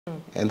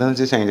എന്താണെന്ന്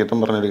വെച്ചാൽ ഷൈൻചേട്ടൻ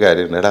പറഞ്ഞൊരു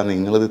കാര്യമുണ്ട്. എടാ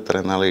നിങ്ങളിത്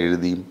ഇത്രയും നാൾ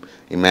എഴുതിയും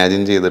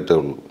ഇമാജിൻ ചെയ്തിട്ടേ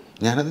ഉള്ളൂ.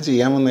 ഞാനത്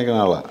ചെയ്യാൻ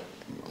വന്നേക്കുന്ന ആളാണ്.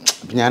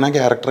 അപ്പം ഞാൻ ആ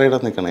ക്യാരക്ടറായിട്ട്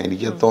നിൽക്കണം.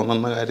 എനിക്ക്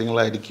തോന്നുന്ന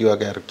കാര്യങ്ങളായിരിക്കും ആ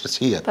ക്യാരക്ടർ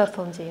ചെയ്യുക.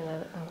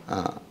 ആ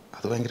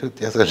അത് ഭയങ്കര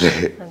വ്യത്യാസമല്ലേ?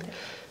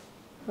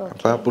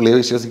 അപ്പം ആ പുള്ളിയെ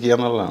വിശ്വസിക്കുക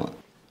എന്നുള്ളതാണ്.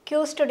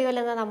 ക്യൂ സ്റ്റുഡിയോയിൽ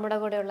നിന്ന് നമ്മുടെ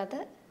കൂടെ ഉള്ളത്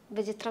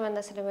വിചിത്രം എന്ന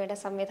സിനിമയുടെ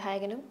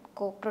സംവിധായകനും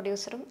കോ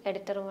പ്രൊഡ്യൂസറും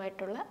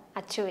എഡിറ്ററുമായിട്ടുള്ള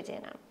അച്ചു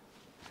വിജയനാണ്.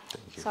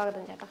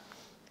 സ്വാഗതം ചേട്ടാ.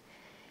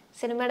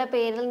 സിനിമയുടെ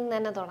പേരിൽ നിന്ന്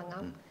തന്നെ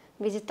തുടങ്ങാം.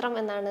 വിചിത്രം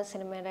എന്നാണ്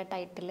സിനിമയുടെ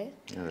ടൈറ്റില്.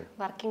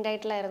 വർക്കിംഗ്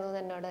ടൈറ്റിലായിരുന്നു എന്ന്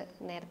എന്നോട്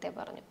നേരത്തെ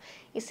പറഞ്ഞു.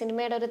 ഈ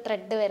സിനിമയുടെ ഒരു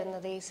ത്രെഡ്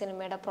വരുന്നത്, ഈ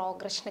സിനിമയുടെ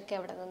പ്രോഗ്രഷനൊക്കെ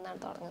എവിടെ നിന്നാണ്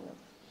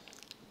തുടങ്ങുന്നത്?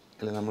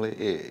 അല്ല, നമ്മൾ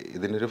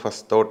ഇതിൻ്റെ ഒരു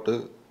ഫസ്റ്റ് തോട്ട്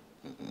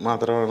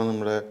മാത്രമാണ്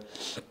നമ്മുടെ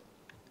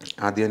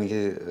ആദ്യം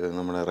എനിക്ക്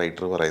നമ്മുടെ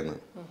റൈറ്റർ പറയുന്നത്.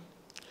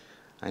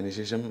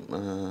 അതിനുശേഷം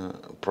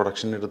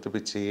പ്രൊഡക്ഷൻ എടുത്ത്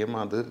പിച്ച് ചെയ്യും,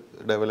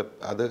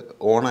 അത്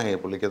ഓണായ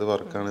പുള്ളിക്ക് അത്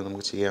വർക്കാണ്,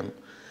 നമുക്ക് ചെയ്യാം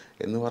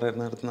എന്ന്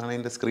പറയുന്നിടത്തുനിന്നാണ്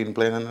അതിൻ്റെ സ്ക്രീൻ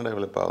പ്ലേ തന്നെ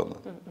ഡെവലപ്പ്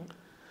ആവുന്നത്.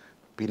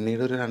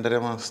 പിന്നീട് ഒരു 2.5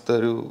 മാസത്തെ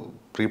ഒരു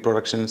പ്രീ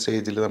പ്രൊഡക്ഷൻ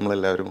സ്റ്റേജിൽ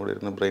നമ്മളെല്ലാവരും കൂടി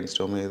ഇരുന്ന് ബ്രെയിൻ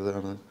സ്റ്റോം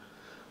ചെയ്തതാണ്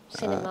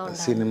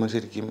സിനിമ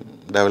ശരിക്കും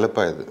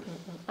ഡെവലപ്പായത്.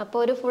 അപ്പോൾ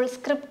ഒരു ഫുൾ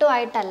സ്ക്രിപ്റ്റും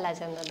ആയിട്ടല്ല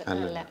ചെന്നത്,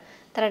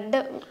 ത്രെഡ്,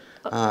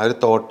 ഒരു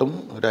തോട്ടും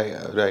ഒരു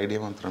ഐഡിയ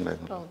മാത്രമേ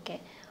ഉണ്ടായിരുന്നു. ഓക്കെ.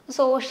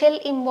 സോഷ്യൽ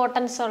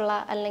ഇമ്പോർട്ടൻസ് ഉള്ള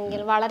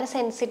അല്ലെങ്കിൽ വളരെ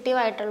സെൻസിറ്റീവ്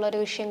ആയിട്ടുള്ള ഒരു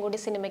വിഷയം കൂടി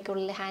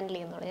സിനിമയ്ക്കുള്ളിൽ ഹാൻഡിൽ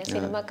ചെയ്യുന്നുള്ളൂ. ഞാൻ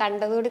സിനിമ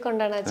കണ്ടതുകൂടി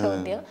കൊണ്ടാണ് ആ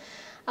ചോദ്യം.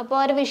 അപ്പോൾ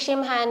ഒരു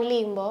വിഷയം ഹാൻഡിൽ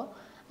ചെയ്യുമ്പോൾ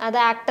അത്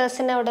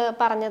ആക്ടേഴ്സിനോട്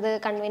പറഞ്ഞത്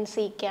കൺവിൻസ്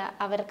ചെയ്യിക്കുക,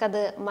 അവർക്കത്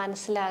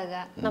മനസ്സിലാകുക.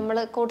 നമ്മൾ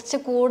കുറച്ച്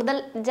കൂടുതൽ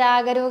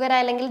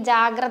ജാഗരൂകരായ അല്ലെങ്കിൽ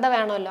ജാഗ്രത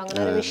വേണമല്ലോ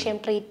അങ്ങനെ ഒരു വിഷയം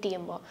ട്രീറ്റ്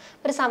ചെയ്യുമ്പോൾ.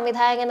 ഒരു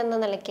സംവിധായകൻ എന്ന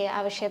നിലയ്ക്ക് ആ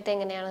വിഷയത്തെ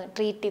എങ്ങനെയാണ്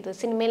ട്രീറ്റ് ചെയ്തത്?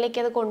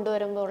 സിനിമയിലേക്ക് അത്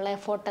കൊണ്ടുവരുമ്പോൾ ഉള്ള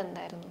എഫോർട്ട്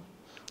എന്തായിരുന്നു?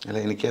 അല്ല,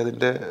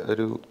 എനിക്കതിൻ്റെ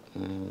ഒരു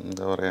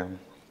എന്താ പറയുക,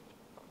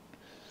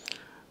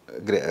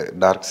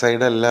 ഡാർക്ക്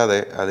സൈഡ് അല്ലാതെ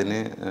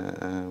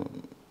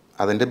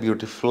അതിൻ്റെ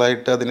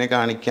ബ്യൂട്ടിഫുള്ളായിട്ട് അതിനെ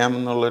കാണിക്കാം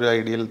എന്നുള്ളൊരു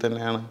ഐഡിയയിൽ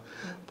തന്നെയാണ്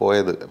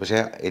പോയത്. പക്ഷേ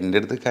എൻ്റെ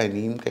അടുത്ത്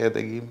കനിയും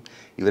കേതകയും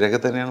ഇവരൊക്കെ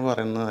തന്നെയാണ്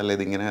പറയുന്നത്, അല്ല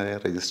ഇതിങ്ങനെ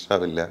രജിസ്റ്റർ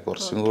ആവില്ല,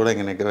 കുറച്ചും കൂടെ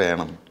ഇങ്ങനെയൊക്കെ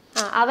വേണം.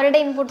 അവരുടെ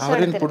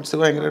ഇൻപുട്സ്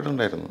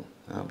ഭയങ്കരമായിട്ടുണ്ടായിരുന്നു.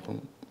 അപ്പം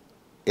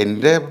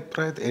എൻ്റെ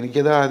അഭിപ്രായത്തിൽ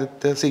എനിക്കത്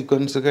ആദ്യത്തെ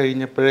സീക്വൻസ്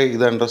കഴിഞ്ഞപ്പോഴേ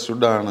ഇത്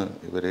അണ്ടർസ്റ്റുഡാണ്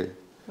ഇവർ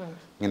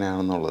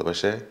ഇങ്ങനെയാണെന്നുള്ളത്.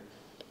 പക്ഷേ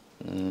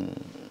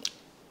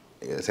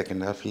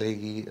സെക്കൻഡ്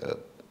ഹാഫിലേക്ക്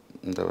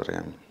എന്താ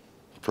പറയുക,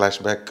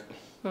 ഫ്ലാഷ് ബാക്ക്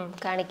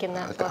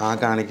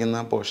കാണിക്കുന്ന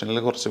പോർഷനിൽ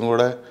കുറച്ചും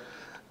കൂടെ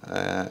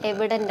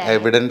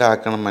എവിഡൻ്റ്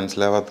ആക്കണം,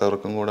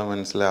 മനസ്സിലാവാത്തവർക്കും കൂടെ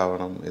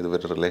മനസ്സിലാവണം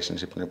ഇതുവരെ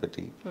റിലേഷൻഷിപ്പിനെ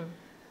പറ്റി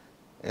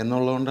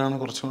എന്നുള്ളതുകൊണ്ടാണ്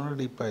കുറച്ചും കൂടെ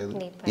ഡീപ്പായത്.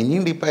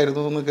 ഇനിയും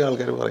ഡീപ്പായിരുന്നു എന്നൊക്കെ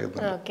ആൾക്കാർ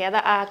പറയുന്നത്.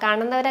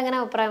 കാണുന്നവരങ്ങനെ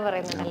അഭിപ്രായം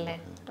പറയുന്നുണ്ടല്ലേ?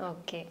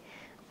 Okay,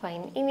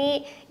 fine. ഇനി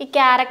ഈ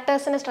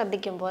ക്യാരക്ടേഴ്സിനെ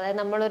ശ്രദ്ധിക്കുമ്പോൾ, അതായത്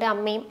നമ്മളൊരു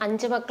അമ്മയും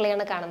 5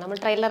 മക്കളെയാണ് കാണുന്നത്.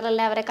 നമ്മൾ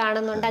ട്രെയിലറിലെല്ലാം അവരെ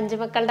കാണുന്നുണ്ട്, 5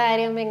 മക്കളുടെ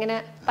കാര്യം ഇങ്ങനെ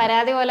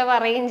പരാതി പോലെ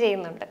പറയുകയും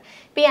ചെയ്യുന്നുണ്ട്.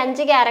 ഇപ്പം ഈ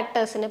 5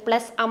 ക്യാരക്ടേഴ്സിന്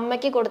പ്ലസ്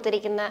അമ്മയ്ക്ക്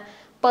കൊടുത്തിരിക്കുന്ന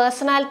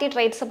പേഴ്സണാലിറ്റി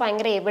ട്രേറ്റ്സ്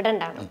ഭയങ്കര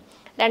എവിഡൻ്റ് ആണ്.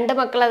 2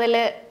 മക്കൾ അതിൽ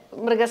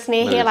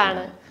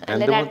മൃഗസ്നേഹികളാണ്.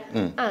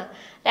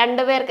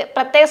 2 പേർക്ക്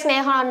പ്രത്യേക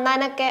സ്നേഹം.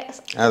 അണ്ണാനൊക്കെ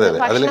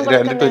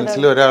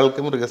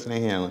ഒരാൾക്ക്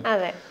മൃഗസ്നേഹിയാണ്,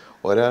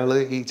 ഒരാള്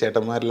ഈ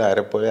ചേട്ടന്മാരിൽ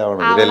ആരെപ്പോലെ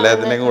ആവണം,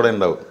 ഇവരെല്ലാത്തിനെയും കൂടെ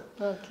ഉണ്ടാവും.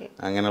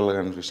 അങ്ങനെയുള്ള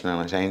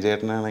കൺഫ്യൂഷനാണ്. ഷൈൻ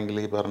ചേട്ടനാണെങ്കിൽ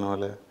ഈ പറഞ്ഞ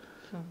പോലെ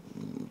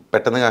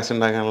പെട്ടെന്ന്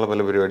കാശുണ്ടാക്കാനുള്ള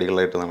പല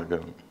പരിപാടികളായിട്ട്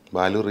നടക്കുകയാണ്.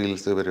 ബാലു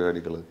റീൽസ്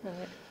പരിപാടികൾ,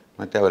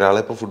 മറ്റേ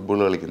ഒരാളെ ഇപ്പോൾ ഫുട്ബോൾ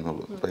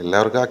കളിക്കുന്നുള്ളൂ. അപ്പോൾ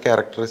എല്ലാവർക്കും ആ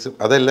ക്യാരക്ടേഴ്സ്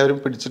അതെല്ലാവരും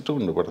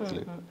പിടിച്ചിട്ടുമുണ്ട് പടത്തിൽ.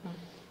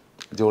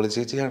 ജോളി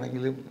ചേച്ചി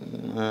ആണെങ്കിലും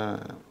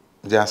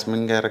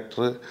ജാസ്മിൻ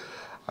ക്യാരക്ടർ,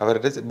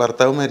 അവരുടെ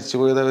ഭർത്താവ് മരിച്ചു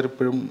പോയത്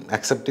അവരിപ്പോഴും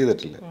അക്സെപ്റ്റ്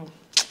ചെയ്തിട്ടില്ല.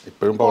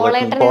 ഇപ്പോഴും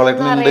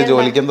പോളേട്ടനുണ്ട്,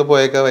 ജോലിക്ക് എന്തോ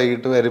പോയേക്കാ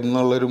വൈകിട്ട് വരും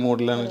എന്നുള്ളൊരു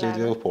മൂഡിലാണ്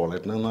ചേച്ചി.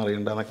 പോളേട്ടനൊന്നും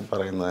അറിയണ്ടെന്നൊക്കെ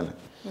പറയുന്നത് തന്നെ.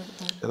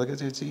 അതൊക്കെ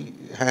ചേച്ചി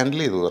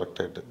ഹാൻഡിൽ ചെയ്തു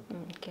കറക്റ്റായിട്ട്.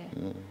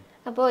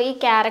 അപ്പോൾ ഈ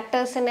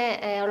ക്യാരക്ടേഴ്സിനെ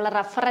ഉള്ള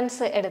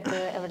റെഫറൻസ് എടുത്ത്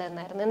എവിടെ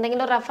നിന്നായിരുന്നു?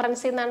 എന്തെങ്കിലും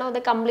റെഫറൻസ് നിന്നാണോ അത്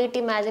കംപ്ലീറ്റ്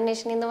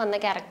ഇമാജിനേഷനിൽ നിന്ന് വന്ന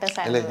ക്യാരക്ടേഴ്സ്?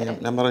 അല്ല,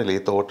 ഞാൻ പറഞ്ഞില്ലേ,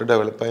 ഈ തോട്ട്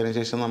ഡെവലപ്പ് ആയതിനു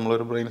ശേഷം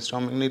നമ്മളൊരു ബ്രെയിൻ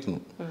സ്റ്റോമിങ്ങിന്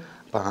ഇരുന്നു.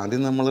 അപ്പം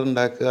ആദ്യം നമ്മൾ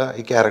ഉണ്ടാക്കുക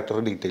ഈ ക്യാരക്ടർ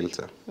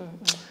ഡീറ്റെയിൽസാണ്.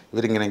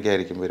 ഇവരിങ്ങനെയൊക്കെ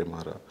ആയിരിക്കും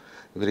പെരുമാറുക,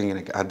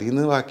 ഇവരിങ്ങനെയൊക്കെ. അതിൽ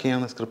നിന്ന്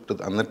ബാക്കിയാണ് സ്ക്രിപ്റ്റ്.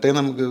 എന്നിട്ടേ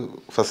നമുക്ക്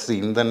ഫസ്റ്റ്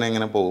സീൻ തന്നെ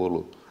എങ്ങനെ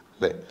പോവുള്ളൂ,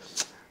 അല്ലേ?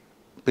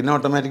 പിന്നെ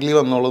ഓട്ടോമാറ്റിക്കലി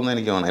വന്നോളൂ എന്ന്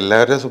എനിക്ക് തോന്നുന്നു.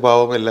 എല്ലാവരുടെ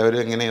സ്വഭാവം, എല്ലാവരും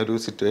എങ്ങനെ ഒരു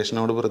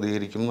സിറ്റുവേഷനോട്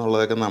പ്രതികരിക്കും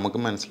എന്നുള്ളതൊക്കെ നമുക്ക്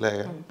മനസ്സിലായ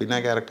പിന്നെ ആ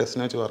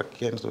ക്യാരക്ടേഴ്സിനെ വെച്ച് വർക്ക്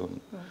ചെയ്യാൻ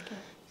തോന്നുന്നു.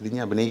 ഇതിനി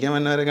അഭിനയിക്കാൻ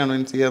വന്നവരെ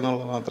കൺവിൻസ് ചെയ്യുക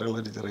എന്നുള്ളത് മാത്രമേ ഉള്ളൂ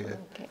ഒരു ചെറിയ.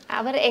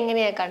 അവർ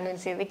എങ്ങനെയാണ്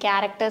കൺവിൻസ് ചെയ്ത്?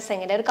 ക്യാരക്ടേഴ്സ്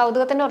എങ്ങനെ? ഒരു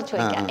കൗതുകത്തിന് കുറച്ച്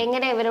ചോദിക്കാം,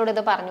 എങ്ങനെ ഇവരോട്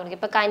ഇത് പറഞ്ഞു കൊടുക്കും?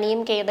 ഇപ്പൊ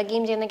കനിയും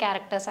കേതകിയും ചെയ്യുന്ന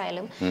ക്യാരക്ടേഴ്സ്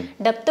ആയാലും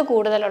ഡെപ്ത്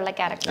കൂടുതലുള്ള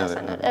ക്യാരക്ടേഴ്സ്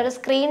ആണ്. ഒരു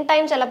സ്ക്രീൻ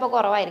ടൈം ചിലപ്പോൾ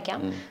കുറവായിരിക്കാം,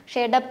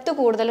 പക്ഷേ ഡെപ്ത്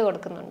കൂടുതൽ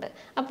കൊടുക്കുന്നുണ്ട്.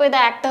 അപ്പോൾ ഇത്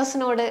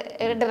ആക്ടേഴ്സിനോട്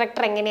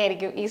ഡയറക്ടർ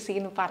എങ്ങനെയായിരിക്കും ഈ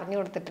സീൻ പറഞ്ഞു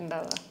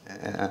കൊടുത്തിട്ടുണ്ടാവുക?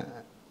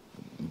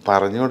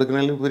 പറഞ്ഞു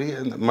കൊടുക്കുന്നതിലുപരി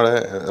നമ്മുടെ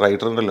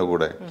റൈറ്റർ ഉണ്ടല്ലോ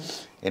കൂടെ,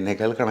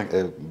 എന്നേക്കാൾ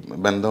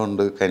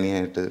ബന്ധമുണ്ട്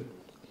കനിയായിട്ട്,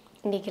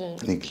 നിഖിൽ.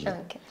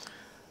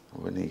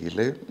 അപ്പോൾ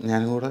നിഖില്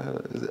ഞാനും കൂടെ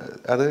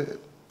അത്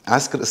ആ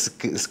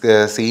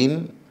സീൻ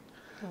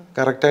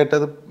കറക്റ്റായിട്ട്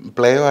അത്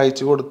പ്ലേ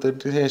വായിച്ചു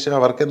കൊടുത്തിട്ട് ശേഷം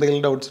അവർക്ക്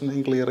എന്തെങ്കിലും ഡൗട്ട്സ്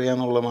ഉണ്ടെങ്കിൽ ക്ലിയർ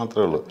ചെയ്യാന്നുള്ളത്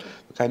മാത്രമേ ഉള്ളൂ.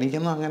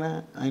 കനിക്കൊന്നും അങ്ങനെ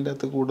അതിൻ്റെ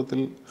അകത്ത്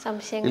കൂടുതൽ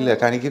ഇല്ല.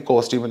 കനിക്ക്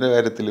കോസ്റ്റ്യൂമിൻ്റെ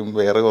കാര്യത്തിലും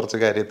വേറെ കുറച്ച്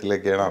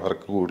കാര്യത്തിലൊക്കെയാണ്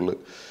അവർക്ക് കൂടുതൽ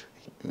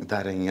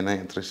ഇതാരാ ഇങ്ങനെ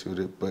തൃശ്ശൂർ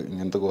ഇപ്പം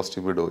ഇങ്ങനത്തെ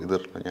കോസ്റ്റ്യൂം ഇടുമോ, ഇത്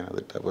ഞാൻ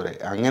അതിട്ടാ പോരെ,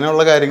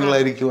 അങ്ങനെയുള്ള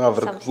കാര്യങ്ങളായിരിക്കും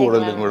അവർക്ക്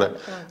കൂടുതലും കൂടെ.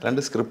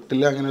 അല്ലാണ്ട്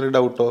സ്ക്രിപ്റ്റിൽ അങ്ങനെ ഒരു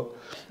ഡൗട്ടോ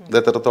ഇത്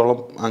എത്രത്തോളം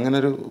അങ്ങനെ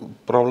ഒരു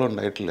പ്രോബ്ലം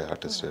ഉണ്ടായിട്ടില്ല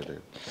ആർട്ടിസ്റ്റുകാർ.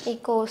 ഈ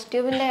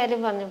കോസ്റ്റ്യൂമിന്റെ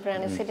കാര്യം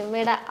പറഞ്ഞപ്പോഴാണ്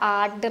സിനിമയുടെ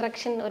ആർട്ട്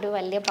ഡയറക്ഷൻ ഒരു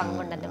വലിയ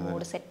പങ്കുണ്ട് എൻ്റെ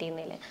മൂഡ് സെറ്റ്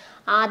ചെയ്യുന്നതിൽ.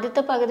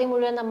 ആദ്യത്തെ പകുതി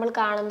മുഴുവൻ നമ്മൾ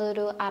കാണുന്നത്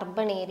ഒരു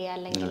അർബൻ ഏരിയ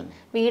അല്ലെങ്കിൽ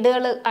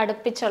വീടുകൾ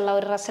അടുപ്പിച്ചുള്ള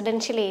ഒരു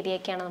റെസിഡൻഷ്യൽ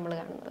ഏരിയയൊക്കെയാണ് നമ്മൾ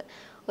കാണുന്നത്.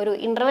 ഒരു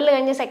ഇന്റർവെൽ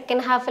കഴിഞ്ഞ്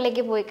സെക്കൻഡ്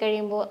ഹാഫിലേക്ക് പോയി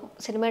കഴിയുമ്പോൾ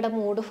സിനിമയുടെ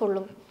മൂഡ്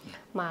ഫുള്ളും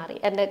മാറി.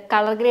 എൻ്റെ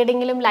കളർ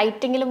ഗ്രേഡിങ്ങിലും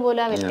ലൈറ്റിങ്ങിലും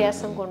പോലും ആ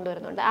വ്യത്യാസം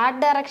കൊണ്ടുവരുന്നുണ്ട്. ആർട്ട്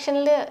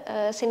ഡയറക്ഷനിൽ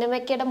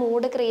സിനിമയ്ക്കയുടെ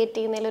മൂഡ് ക്രിയേറ്റ്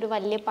ചെയ്യുന്നതിൽ ഒരു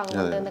വലിയ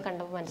പങ്കുണ്ട് എന്ന്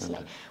കണ്ടപ്പോൾ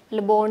മനസ്സിലായി.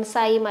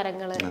 ബോൺസായി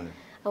മരങ്ങൾ,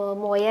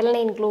 മൊയലിനെ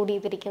ഇൻക്ലൂഡ്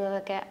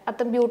ചെയ്തിരിക്കുന്നതൊക്കെ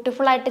അത്ര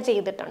ബ്യൂട്ടിഫുൾ ആയിട്ട്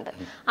ചെയ്തിട്ടുണ്ട്.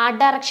 ആർട്ട്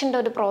ഡയറക്ഷൻ്റെ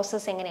ഒരു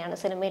പ്രോസസ്സ് എങ്ങനെയാണ്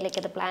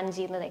സിനിമയിലേക്ക് അത് പ്ലാൻ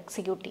ചെയ്യുന്നത്,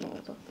 എക്സിക്യൂട്ട്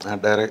ചെയ്യുന്നത്?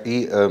 ഈ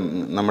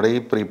നമ്മുടെ ഈ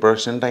പ്രീ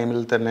പ്രൊഡക്ഷൻ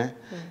ടൈമിൽ തന്നെ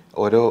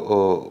ഓരോ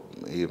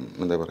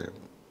എന്താ പറയുക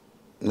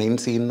മെയിൻ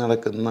സീൻ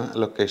നടക്കുന്ന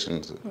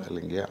ലൊക്കേഷൻസ്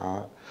അല്ലെങ്കിൽ ആ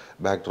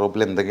ബാക്ക്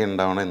ഡ്രോപ്പിൽ എന്തൊക്കെ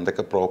ഉണ്ടാവണം,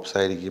 എന്തൊക്കെ പ്രോപ്സ്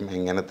ആയിരിക്കും,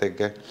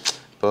 എങ്ങനത്തെയൊക്കെ.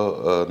 ഇപ്പോൾ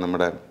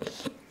നമ്മുടെ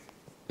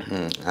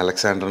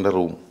അലക്സാണ്ടറിൻ്റെ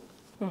റൂം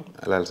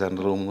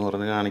എന്ന്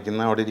പറഞ്ഞ്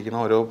കാണിക്കുന്ന അവിടെ ഇരിക്കുന്ന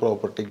ഓരോ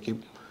പ്രോപ്പർട്ടിക്കും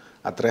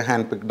അത്ര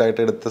ഹാൻഡ് പിക്ഡ്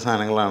ആയിട്ട് എടുത്ത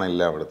സാധനങ്ങളാണ്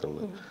എല്ലാം അവിടുത്തെ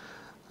ഉള്ളത്.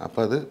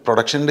 അപ്പോൾ അത്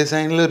പ്രൊഡക്ഷൻ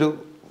ഡിസൈനിലൊരു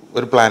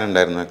പ്ലാൻ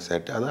ഉണ്ടായിരുന്നു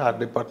എക്സാക്റ്റ്. അത് ആർട്ട്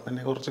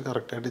ഡിപ്പാർട്ട്മെൻറ്റിനെ കുറിച്ച്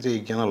കറക്റ്റായിട്ട്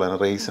ചെയ്യിക്കുക എന്നുള്ളതാണ്.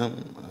 റൈസും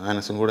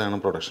ആനസും കൂടെയാണ്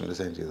പ്രൊഡക്ഷൻ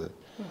ഡിസൈൻ ചെയ്തത്.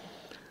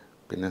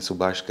 പിന്നെ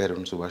സുഭാഷ്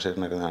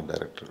ഏട്ടനായിരുന്നു ആർട്ട്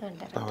ഡയറക്ടർ.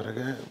 അപ്പോൾ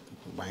അവരൊക്കെ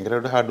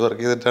ഭയങ്കരമായിട്ട് ഹാർഡ്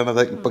വർക്ക് ചെയ്തിട്ടാണ്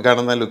അത് ഇപ്പോൾ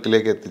കാണുന്ന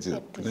ലുക്കിലേക്ക് എത്തിച്ചത്.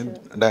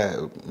 പിന്നെ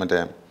മറ്റേ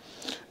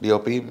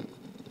DOP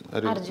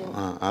ഒരു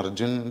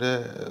അർജുൻ്റെ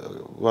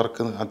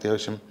വർക്ക്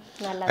അത്യാവശ്യം.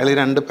 അതിൽ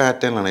 2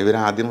 പാറ്റേണാണ്. ഇവർ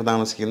ആദ്യം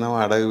താമസിക്കുന്ന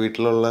വാടക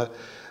വീട്ടിലുള്ള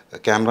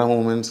ക്യാമറ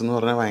മൂവ്മെൻറ്റ്സ് എന്ന്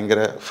പറഞ്ഞാൽ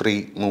ഭയങ്കര ഫ്രീ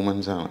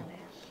മൂവ്മെൻറ്റ്സ് ആണ്,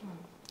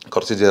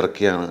 കുറച്ച്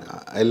ജെർക്കിയാണ്,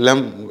 എല്ലാം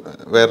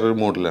വേറൊരു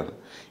മൂഡിലാണ്.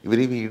 ഇവർ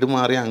ഈ വീട്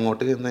മാറി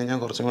അങ്ങോട്ട് ചെന്ന് കഴിഞ്ഞാൽ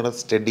കുറച്ചും കൂടെ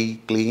സ്റ്റഡി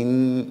ക്ലീൻ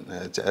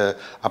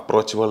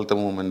അപ്രോച്ച് പോലത്തെ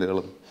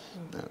മൂവ്മെൻറ്റുകളും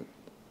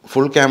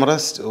ഫുൾ ക്യാമറ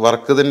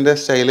വർക്കിൻ്റെ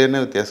സ്റ്റൈൽ തന്നെ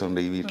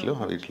വ്യത്യാസമുണ്ട് ഈ വീട്ടിലും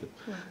ആ വീട്ടിലും.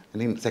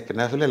 ഇനി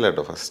സെക്കൻഡ് ഹാഫിലല്ല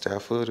കേട്ടോ, ഫസ്റ്റ്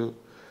ഹാഫ് ഒരു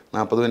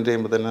 40 മിനിറ്റ്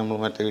കഴിയുമ്പോൾ തന്നെ നമ്മൾ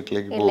മറ്റേ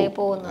വീട്ടിലേക്ക്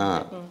പോകും.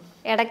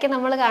 ഇടയ്ക്ക്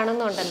നമ്മൾ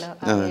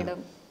കാണുന്നുണ്ടല്ലോ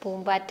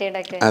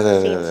പൂമ്പാറ്റയുടെ ഒക്കെ.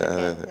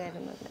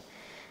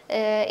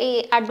 ഈ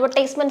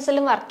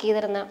അഡ്വർടൈസ്മെന്റ്സിലും വർക്ക്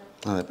ചെയ്തിരുന്ന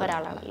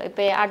ഒരാളാണല്ലോ.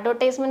 ഇപ്പൊ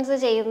അഡ്വർടൈസ്മെന്റ്സ്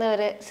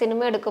ചെയ്യുന്നവര് സിനിമ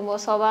എടുക്കുമ്പോൾ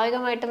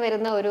സ്വാഭാവികമായിട്ടും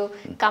വരുന്ന ഒരു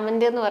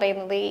കമന്റ് എന്ന്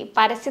പറയുന്നത് ഈ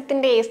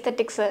പരസ്യത്തിന്റെ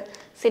എസ്തെറ്റിക്സ്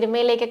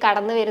സിനിമയിലേക്ക്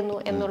കടന്നു വരുന്നു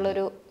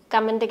എന്നുള്ളൊരു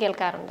കമന്റ്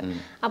കേൾക്കാറുണ്ട്.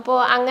 അപ്പോൾ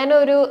അങ്ങനെ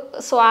ഒരു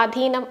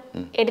സ്വാധീനം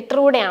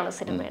എഡിറ്ററുടെയാണ്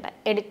സിനിമയുടെ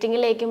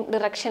എഡിറ്റിങ്ങിലേക്കും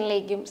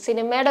ഡിറക്ഷനിലേക്കും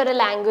സിനിമയുടെ ഒരു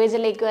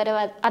ലാംഗ്വേജിലേക്ക് വരെ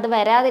അത്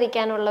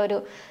വരാതിരിക്കാനുള്ള ഒരു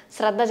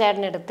ശ്രദ്ധ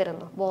ചേട്ടൻ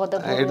എടുത്തിരുന്നു,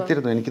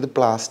 ബോധപൂർവ്വം. എനിക്കിത്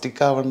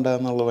പ്ലാസ്റ്റിക് ആവണ്ട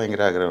എന്നുള്ള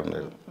ഭയങ്കര ആഗ്രഹം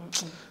ഉണ്ടായിരുന്നു.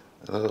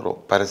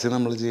 പരസ്യം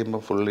നമ്മൾ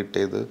ചെയ്യുമ്പോൾ ഫുൾ ഇട്ട്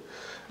ചെയ്ത്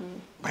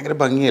ഭയങ്കര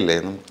ഭംഗിയല്ലേ,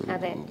 നമുക്ക്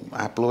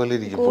ആപ്പിൾ പോലെ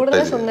ഇരിക്കും,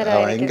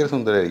 ഭയങ്കര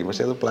സുന്ദരമായിരിക്കും.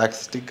 പക്ഷെ അത്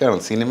പ്ലാസ്റ്റിക് ആണ്,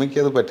 സിനിമയ്ക്ക്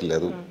അത് പറ്റില്ല,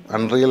 അത്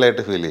അൺറിയൽ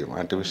ആയിട്ട് ഫീൽ ചെയ്യും,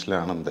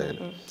 ആർട്ടിഫിഷ്യലാണ്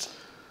എന്തായാലും.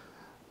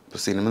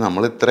 ഇപ്പോൾ സിനിമ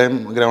നമ്മൾ ഇത്രയും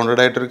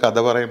ഗ്രൗണ്ടഡ് ആയിട്ടൊരു കഥ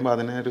പറയുമ്പോൾ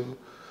അതിനെ ഒരു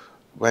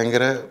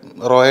ഭയങ്കര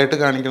റോ ആയിട്ട്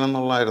കാണിക്കണം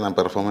എന്നുള്ളതായിരുന്നു.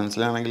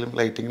 പെർഫോമൻസിലാണെങ്കിലും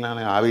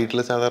ലൈറ്റിങ്ങിലാണെങ്കിലും. ആ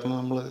വീട്ടിൽ സാധാരണ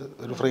നമ്മൾ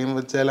ഒരു ഫ്രെയിം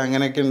വെച്ചാൽ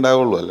അങ്ങനെയൊക്കെ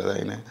ഉണ്ടാവുള്ളൂ, അല്ലാതെ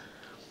അതിനെ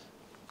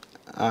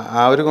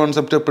ആ ഒരു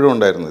കോൺസെപ്റ്റ് എപ്പോഴും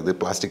ഉണ്ടായിരുന്നു, ഇത്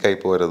പ്ലാസ്റ്റിക് ആയി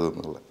പോരത്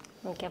എന്നുള്ള.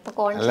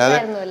 അല്ലാതെ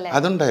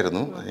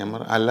അതുണ്ടായിരുന്നു.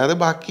 അല്ലാതെ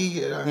ബാക്കി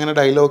അങ്ങനെ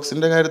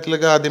ഡയലോഗ്സിൻ്റെ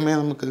കാര്യത്തിലൊക്കെ ആദ്യമേ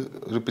നമുക്ക്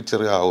ഒരു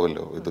പിക്ചർ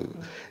ആവുമല്ലോ,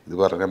 ഇത്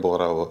പറഞ്ഞാൽ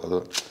ബോറാവോ,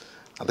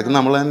 അതൊക്കെ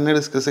നമ്മൾ തന്നെ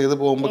ഡിസ്കസ് ചെയ്ത്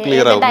പോകുമ്പോൾ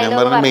ക്ലിയർ ആവും. ഞാൻ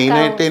പറഞ്ഞ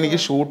മെയിനായിട്ട് എനിക്ക്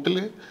ഷൂട്ടിൽ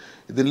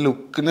ഇതിൻ്റെ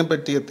ലുക്കിനെ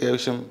പറ്റി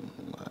അത്യാവശ്യം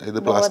ഇത്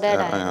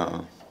പ്ലാസ്റ്റിക്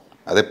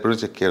അതെപ്പോഴും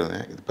ചെക്ക്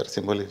ചെയ്യണം, ഇത്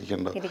പരസ്യം പോലെ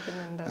ഇരിക്കണ്ടോ.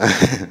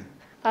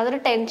 അതൊരു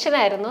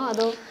ടെൻഷനായിരുന്നു.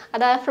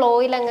 അത്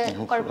ഫ്ലോയിൽ അങ്ങ്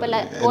കുഴപ്പമില്ല.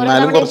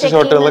 എന്നാലും കുറച്ച്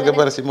ഷോട്ടുകളൊക്കെ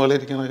പരസ്യം പോലെ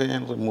ഇരിക്കണൊക്കെ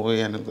ഞാൻ റിമൂവ്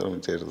ചെയ്യാനും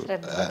ശ്രമിച്ചായിരുന്നു.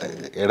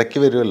 ഇടയ്ക്ക്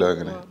വരുമല്ലോ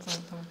അങ്ങനെ.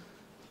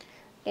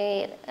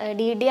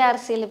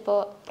 DDRCയിൽ ഇപ്പോൾ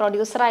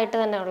പ്രൊഡ്യൂസറായിട്ട്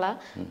തന്നെയുള്ള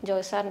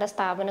ജോയ് സാറിൻ്റെ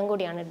സ്ഥാപനം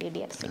കൂടിയാണ്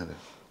DDRC.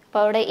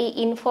 അപ്പോൾ അവിടെ ഈ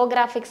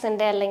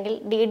ഇൻഫോഗ്രാഫിക്സിൻ്റെ അല്ലെങ്കിൽ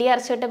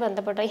DDRCയായിട്ട്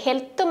ബന്ധപ്പെട്ട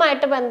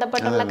ഹെൽത്തുമായിട്ട്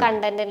ബന്ധപ്പെട്ടുള്ള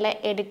കണ്ടന്റിലെ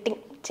എഡിറ്റിംഗ്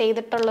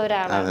ചെയ്തിട്ടുള്ള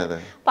ഒരാളാണ്.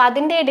 അപ്പോൾ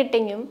അതിൻ്റെ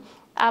എഡിറ്റിങ്ങും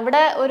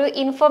അവിടെ ഒരു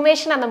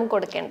ഇൻഫർമേഷനാണ് നമുക്ക്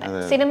കൊടുക്കേണ്ടത്.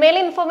 സിനിമയിലെ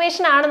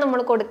ഇൻഫർമേഷൻ ആണ് നമ്മൾ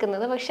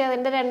കൊടുക്കുന്നത്, പക്ഷെ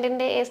അതിന്റെ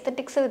രണ്ടിന്റെ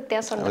എസ്തെറ്റിക്സ്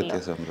വ്യത്യാസം ഉണ്ടല്ലോ.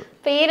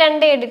 അപ്പൊ ഈ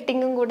 2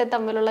 എഡിറ്റിങ്ങും കൂടെ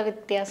തമ്മിലുള്ള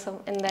വ്യത്യാസം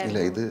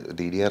എന്താണ്? ഇത്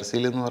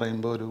DDRCയിൽ എന്ന്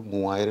പറയുമ്പോൾ ഒരു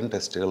 3000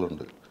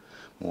 ടെസ്റ്റുകളുണ്ട്.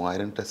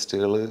 3000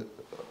 ടെസ്റ്റുകൾ,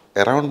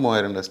 അറൗണ്ട്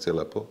 3000 ടെസ്റ്റുകൾ.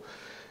 അപ്പോൾ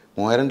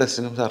 3000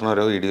 ടെസ്റ്റിനും സാറിന്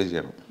ഓരോ വീഡിയോ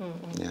ചെയ്യണം.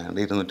 ഞാൻ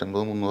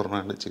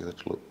 250-300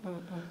 ചെയ്തിട്ടുള്ളൂ.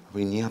 അപ്പോൾ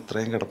ഇനി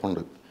അത്രയും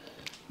കിടപ്പുണ്ട്.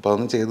 അപ്പോൾ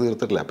അതൊന്നും ചെയ്ത്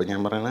തീർത്തിട്ടില്ല. അപ്പോൾ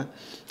ഞാൻ പറയണ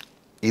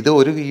ഇത്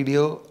ഒരു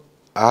വീഡിയോ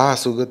ആ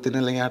അസുഖത്തിന്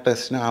അല്ലെങ്കിൽ ആ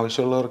ടെസ്റ്റിന്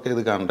ആവശ്യമുള്ളവർക്ക് ഇത്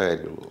കാണേണ്ട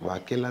കാര്യമുള്ളൂ.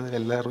 ബാക്കിയല്ലാതെ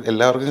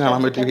എല്ലാവർക്കും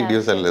കാണാൻ പറ്റിയ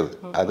വീഡിയോസ് അല്ല ഇത്.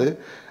 അത്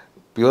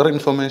പ്യുവർ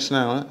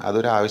ഇൻഫർമേഷനാണ്.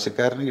 അതൊരു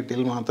ആവശ്യക്കാരന്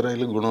കിട്ടിയാൽ മാത്രമേ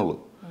അതിൽ ഗുണമുള്ളൂ.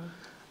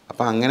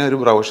 അപ്പം അങ്ങനെ ഒരു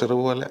ബ്രൗഷർ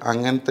പോലെ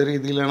അങ്ങനത്തെ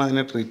രീതിയിലാണ്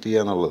അതിനെ ട്രീറ്റ്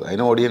ചെയ്യുക എന്നുള്ളത്.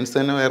 അതിന് ഓഡിയൻസ്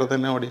തന്നെ വേറെ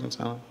തന്നെ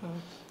ഓഡിയൻസാണ്.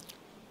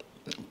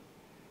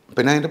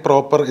 പിന്നെ അതിൻ്റെ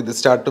പ്രോപ്പർ ഇത്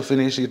സ്റ്റാർട്ട് ടു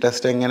ഫിനിഷ് ഈ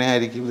ടെസ്റ്റ്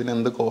എങ്ങനെയായിരിക്കും, ഇതിന്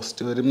എന്ത്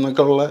കോസ്റ്റ് വരും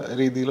എന്നൊക്കെ ഉള്ള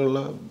രീതിയിലുള്ള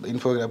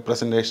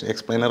പ്രസൻറ്റേഷൻ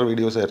എക്സ്പ്ലെയിനർ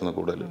വീഡിയോസ് ആയിരുന്നു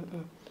കൂടുതലും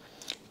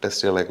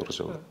ടെസ്റ്റുകളെ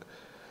കുറിച്ചുള്ള.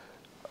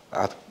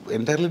 അത്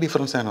എൻ്റയർലി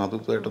ഡിഫറൻസ് ആണ്.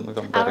 അതുമായിട്ടൊന്ന്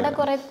കമ്പയർ അവിടെ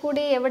കുറെ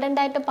കൂടി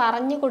എവിഡൻ്റ്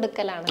പറഞ്ഞു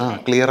കൊടുക്കലാണ്.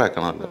 ക്ലിയർ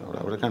ആക്കണമല്ലോ.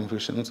 അവിടെ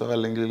കൺഫ്യൂഷൻസോ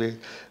അല്ലെങ്കിൽ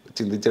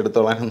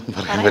ചിന്തിച്ചെടുത്തോളാനൊന്നും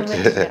പറയാൻ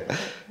പറ്റില്ല.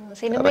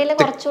 സിനിമയിൽ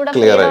കുറച്ചുകൂടെ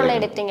ഫ്രീ ഉള്ള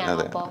എഡിറ്റിംഗ്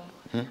ആണ്. അപ്പോൾ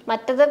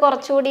മറ്റത്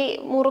കുറച്ചുകൂടി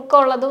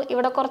മുറുക്കമുള്ളതും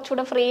ഇവിടെ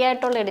കുറച്ചുകൂടെ ഫ്രീ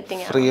ആയിട്ടുള്ള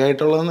എഡിറ്റിംഗ്. ഫ്രീ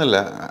ആയിട്ടുള്ളതെന്നല്ല,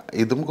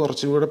 ഇതും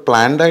കുറച്ചുകൂടെ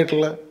പ്ലാൻഡ്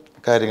ആയിട്ടുള്ള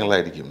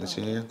കാര്യങ്ങളായിരിക്കും. എന്ന് വെച്ച്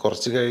കഴിഞ്ഞാൽ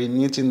കുറച്ച്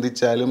കഴിഞ്ഞ്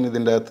ചിന്തിച്ചാലും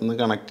ഇതിൻ്റെ അകത്തുനിന്ന്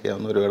കണക്ട്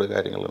ചെയ്യാവുന്ന ഒരുപാട്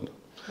കാര്യങ്ങളുണ്ട്.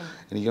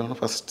 എനിക്ക് തോന്നുന്നു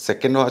ഫസ്റ്റ്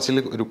സെക്കൻഡ് വാച്ചിൽ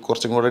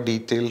കുറച്ചും കൂടെ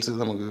ഡീറ്റെയിൽസ്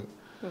നമുക്ക്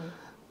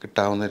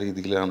കിട്ടാവുന്ന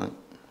രീതിയിലാണ്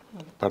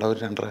പടം ഒരു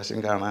 2 പ്രാവശ്യം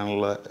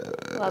കാണാനുള്ള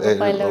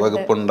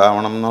വകുപ്പ്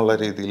ഉണ്ടാവണം എന്നുള്ള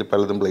രീതിയിൽ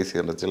പലതും പ്ലേസ്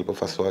ചെയ്യുന്നുണ്ട്. ചിലപ്പോൾ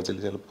ഫസ്റ്റ് വാച്ചിൽ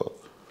ചിലപ്പോൾ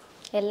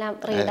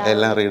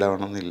എല്ലാം റീഡ്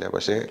ആവണം എന്നില്ല.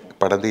 പക്ഷേ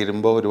പടം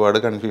തീരുമ്പോൾ ഒരുപാട്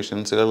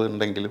കൺഫ്യൂഷൻസുകൾ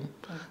ഉണ്ടെങ്കിലും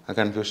ആ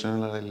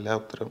കൺഫ്യൂഷനുകളെല്ലാം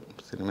ഉത്തരം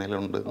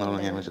സിനിമയിലുണ്ട്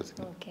എന്നാണ് ഞാൻ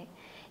വിശ്വസിക്കുന്നത്.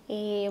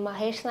 ഈ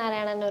മഹേഷ്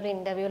നാരായണൻ ഒരു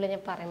ഇൻ്റർവ്യൂവിൽ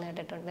ഞാൻ പറയുന്നത്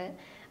കേട്ടിട്ടുണ്ട്.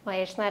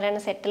 മഹേഷ്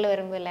നാരായണൻ സെറ്റിൽ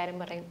വരുമ്പോൾ എല്ലാവരും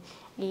പറയും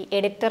ഈ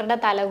എഡിറ്ററുടെ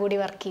തല കൂടി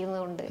വർക്ക്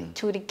ചെയ്യുന്നതുകൊണ്ട്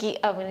ചുരുക്കി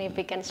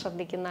അഭിനയിപ്പിക്കാൻ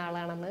ശ്രദ്ധിക്കുന്ന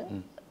ആളാണെന്ന്.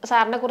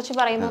 സാറിനെ കുറിച്ച്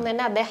പറയുന്നത്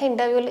തന്നെ അദ്ദേഹം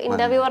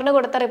ഇന്റർവ്യൂവറിന്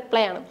കൊടുത്ത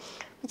റിപ്ലൈ ആണ്.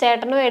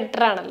 ചേട്ടനും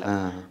എഡിറ്റർ ആണല്ലോ,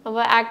 അപ്പൊ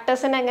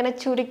ആക്ടേഴ്സിനെ അങ്ങനെ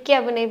ചുരുക്കി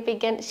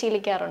അഭിനയിപ്പിക്കാൻ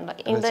ശീലിക്കാറുണ്ടോ?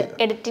 ഇത്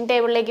എഡിറ്റിംഗ്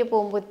ടേബിളിലേക്ക്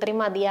പോകുമ്പോൾ ഇത്രയും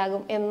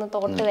മതിയാകും എന്ന്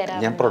തോട്ട് വരാം.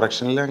 ഞാൻ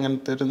പ്രൊഡക്ഷനിൽ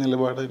അങ്ങനത്തെ ഒരു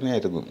നിലപാട്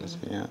തന്നെയായിരുന്നു.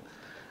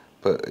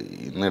 ഇപ്പൊ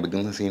ഇന്ന്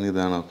എടുക്കുന്ന സീൻ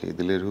ഇതാണ്, ഓക്കെ,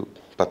 ഇതിലൊരു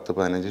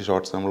 10-15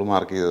 ഷോട്ട്സ് നമ്മൾ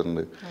മാർക്ക്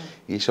ചെയ്തിട്ടുണ്ട്.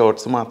 ഈ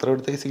ഷോട്ട്സ് മാത്രം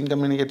എടുത്താൽ ഈ സീൻ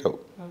കമ്മ്യൂണിക്കേറ്റ്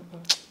ആവും.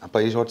 അപ്പൊ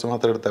ഈ ഷോട്ട്സ്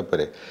മാത്രം എടുത്താൽ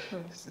പോരെ.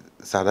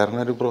 സാധാരണ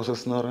ഒരു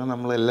പ്രോസസ്സ് എന്ന് പറഞ്ഞാൽ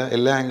നമ്മൾ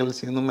എല്ലാ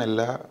ആംഗിൾസിൽ നിന്നും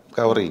എല്ലാം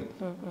കവർ ചെയ്യും.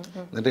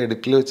 എന്നിട്ട്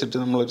എഡിറ്റിൽ വെച്ചിട്ട്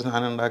നമ്മളൊരു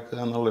സാധനം ഉണ്ടാക്കുക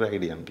എന്നുള്ളൊരു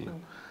ഐഡിയ ഉണ്ടല്ലോ.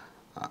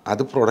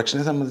 അത്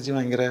പ്രൊഡക്ഷനെ സംബന്ധിച്ച്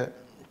ഭയങ്കര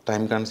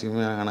ടൈം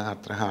കൺസ്യൂമിങ് ആണ്.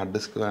 അത്ര ഹാർഡ്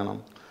ഡിസ്ക് വേണം.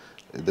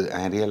 ഇത്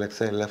ആരി അലക്സ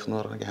LF എന്ന്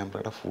പറഞ്ഞ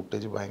ക്യാമറയുടെ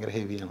ഫുട്ടേജ് ഭയങ്കര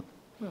ഹെവിയാണ്.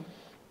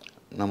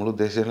 നമ്മൾ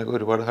ഉദ്ദേശിച്ചതിനൊക്കെ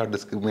ഒരുപാട് ഹാർഡ്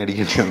ഡിസ്ക്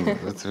മേടിക്കേണ്ടി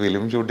വന്നു.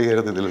 ഫിലിം ഷൂട്ട്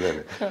ചെയ്യരുത് ഇതിൽ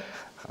തന്നെ.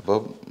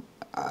 അപ്പം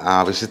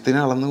ആവശ്യത്തിന്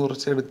അളന്ന്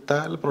കുറച്ച്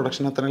എടുത്താൽ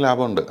പ്രൊഡക്ഷൻ അത്ര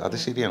ലാഭമുണ്ട്, അത്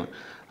ശരിയാണ്.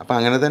 അപ്പം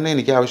അങ്ങനെ തന്നെ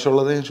എനിക്ക്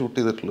ആവശ്യമുള്ളത് ഞാൻ ഷൂട്ട്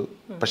ചെയ്തിട്ടുള്ളൂ.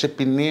 പക്ഷെ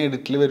പിന്നെ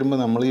എഡിറ്റിൽ വരുമ്പോൾ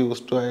നമ്മൾ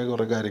യൂസ്ഡ് ആയ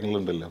കുറേ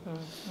കാര്യങ്ങളുണ്ടല്ലോ,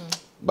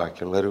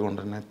 ബാക്കിയുള്ളവർ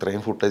കൊണ്ടുതന്നെ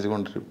ഇത്രയും ഫുട്ടേജ്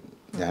കൊണ്ടുവരും.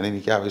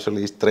 എനിക്ക്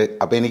ആവശ്യമുള്ള ഇത്രയും,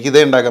 അപ്പം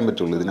എനിക്കിതേ ഉണ്ടാക്കാൻ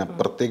പറ്റുള്ളൂ.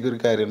 ഇതിനപ്പുറത്തേക്ക് ഒരു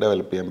കാര്യം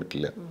ഡെവലപ്പ് ചെയ്യാൻ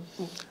പറ്റില്ല.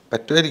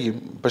 പറ്റുമായിരിക്കും,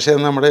 പക്ഷെ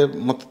അത് നമ്മുടെ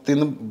മൊത്തത്തിൽ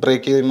നിന്ന്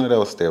ബ്രേക്ക് ചെയ്യുന്ന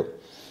ഒരവസ്ഥയാവും.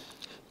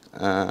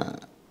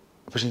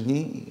 പക്ഷെ ഇനി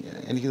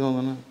എനിക്ക്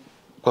തോന്നുന്നു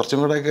കുറച്ചും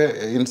കൂടെയൊക്കെ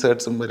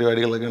ഇൻസേർട്സും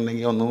പരിപാടികളൊക്കെ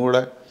ഉണ്ടെങ്കിൽ ഒന്നും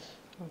കൂടെ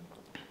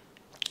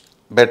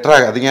ബെറ്റർ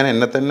ആകാം. അത് ഞാൻ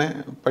എന്നെ തന്നെ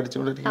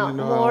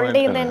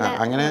പഠിച്ചുകൊണ്ടിരിക്കുന്ന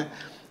അങ്ങനെ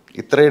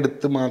ഇത്ര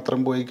എടുത്ത് മാത്രം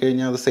പോയി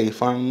കഴിഞ്ഞാൽ അത്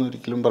സേഫ് ആണെന്ന്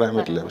ഒരിക്കലും പറയാൻ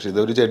പറ്റില്ല. പക്ഷെ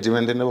ഇതൊരു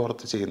ജഡ്ജ്മെന്റിന്റെ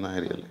പുറത്ത് ചെയ്യുന്ന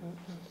കാര്യമല്ലേ.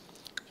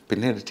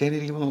 പിന്നെ എഡിറ്റ്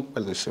ചെയ്യാനിരിക്കുമ്പോൾ നമുക്ക്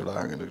പല ഇഷ്ടം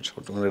അങ്ങനെ ഒരു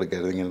ഷോട്ടും കൂടെ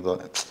എടുക്കരുത് ഇങ്ങനെ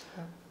തോന്നാം.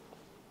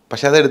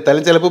 പക്ഷെ അത്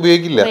എടുത്താലും ചിലപ്പോൾ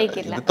ഉപയോഗിക്കില്ല,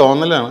 ഇത്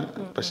തോന്നലാണ്.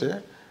 പക്ഷെ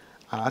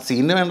ആ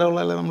സീനിന്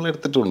വേണ്ടവളെല്ലാം നമ്മൾ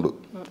എടുത്തിട്ടുണ്ട്.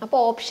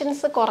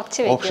 ഓപ്ഷൻസ്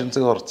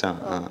കുറച്ചാണ്.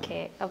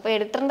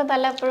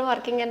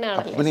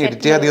 പിന്നെ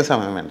എഡിറ്റ് ചെയ്യാൻ അധികം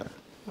സമയം വേണ്ട.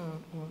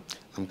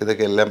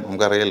 നമുക്കിതൊക്കെ എല്ലാം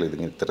നമുക്കറിയാലോ.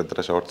 ഇതിന്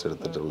ഇത്ര ഷോർട്സ്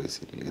എടുത്തിട്ടുള്ളൂ ഈ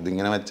സീരിയൽ.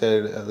 ഇതിങ്ങനെ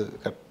വെച്ചാൽ അത്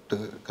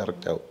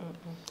കറക്റ്റ് ആവും.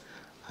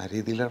 ആ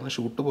രീതിയിലാണ്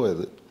ഷൂട്ട്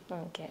പോയത്.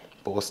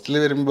 പോസ്റ്റിൽ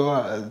വരുമ്പോൾ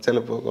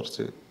ചിലപ്പോൾ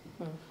കുറച്ച്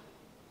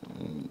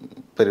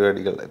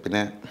പരിപാടികൾ,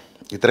 പിന്നെ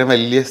ഇത്രയും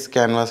വലിയ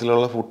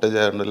ക്യാൻവാസിലുള്ള ഫുട്ടേജ്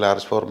ആയതുകൊണ്ട്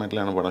ലാർജ്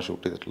ഫോർമാറ്റിലാണ് പടം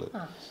ഷൂട്ട് ചെയ്തിട്ടുള്ളത്.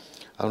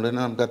 അതുകൊണ്ട്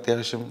തന്നെ നമുക്ക്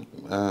അത്യാവശ്യം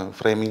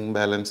ഫ്രെയിമിങ്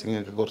ബാലൻസിങ്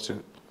ഒക്കെ കുറച്ച്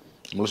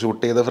നമ്മൾ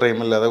ഷൂട്ട് ചെയ്ത ഫ്രെയിം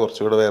അല്ലാതെ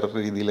കുറച്ചുകൂടെ വേറെ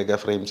രീതിയിലൊക്കെ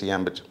ഫ്രെയിം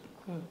ചെയ്യാൻ പറ്റും.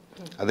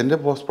 അതിൻ്റെ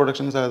പോസ്റ്റ്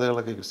പ്രൊഡക്ഷൻ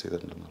സാധ്യതകളൊക്കെ യൂസ്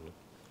ചെയ്തിട്ടുണ്ടെന്നുള്ളൂ.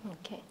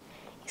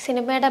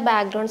 സിനിമയുടെ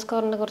ബാക്ക്ഗ്രൗണ്ട്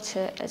സ്കോറിനെ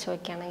കുറിച്ച്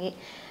ചോദിക്കുകയാണെങ്കിൽ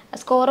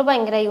സ്കോർ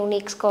ഭയങ്കര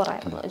യൂണീക്ക്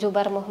സ്കോറായിരുന്നു.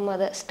 ജുബർ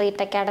മുഹമ്മദ്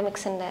സ്ട്രീറ്റ്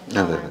അക്കാഡമിക്സിൻ്റെ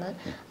ആണ്.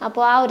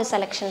 അപ്പോൾ ആ ഒരു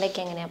സെലക്ഷനിലേക്ക്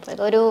എങ്ങനെയാണ്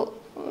പോയത്? ഒരു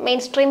മെയിൻ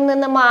സ്ട്രീമിൽ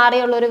നിന്ന്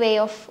മാറിയുള്ള ഒരു വേ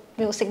ഓഫ്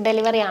മ്യൂസിക്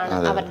ഡെലിവറി ആണ്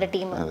അവരുടെ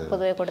ടീം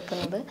പൊതുവെ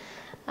കൊടുക്കുന്നത്.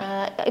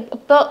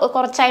 ഇപ്പോൾ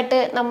കുറച്ചായിട്ട്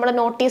നമ്മൾ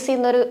നോട്ടീസ്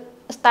ചെയ്യുന്നൊരു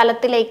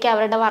സ്ഥലത്തിലേക്ക്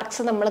അവരുടെ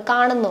വർക്ക്സ് നമ്മൾ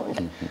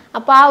കാണുന്നുണ്ട്.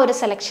 അപ്പോൾ ആ ഒരു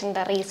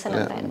സെലക്ഷൻ്റെ റീസൺ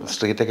എന്തായിരുന്നു?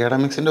 സ്ട്രീറ്റ്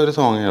അക്കാഡമിക്സിൻ്റെ ഒരു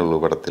സോങ്ങേ ഉള്ളൂ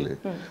പടത്തിൽ.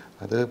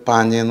 അത്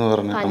പാഞ്ഞെന്ന്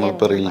പറഞ്ഞ്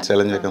നമ്മളിപ്പോൾ റീൽ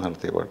ചലഞ്ചൊക്കെ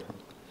നടത്തിയ പാട്ടാണ്.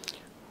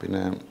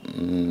 പിന്നെ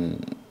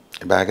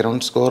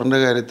ബാക്ക്ഗ്രൗണ്ട് സ്കോറിൻ്റെ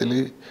കാര്യത്തിൽ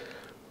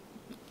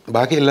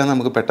ബാക്കിയെല്ലാം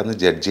നമുക്ക് പെട്ടെന്ന്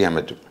ജഡ്ജ് ചെയ്യാൻ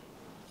പറ്റും.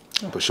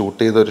 ഇപ്പോൾ ഷൂട്ട്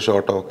ചെയ്തൊരു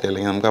ഷോട്ട് ഓക്കെ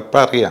അല്ലെങ്കിൽ നമുക്ക് അപ്പം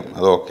അറിയാം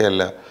അത് ഓക്കെ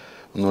അല്ല,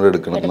 ഒന്നുകൂടെ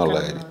എടുക്കണം എന്നുള്ള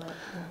കാര്യം.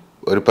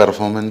 ഒരു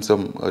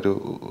പെർഫോമൻസും ഒരു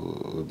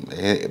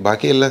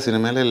ബാക്കി എല്ലാ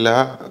സിനിമയിലെ എല്ലാ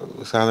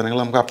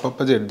സാധനങ്ങളും നമുക്ക്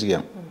അപ്പം ജഡ്ജ്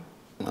ചെയ്യാം.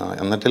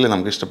 എന്നിട്ടല്ലേ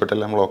നമുക്ക്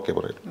ഇഷ്ടപ്പെട്ടല്ലേ നമ്മൾ ഓക്കെ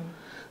പറയും.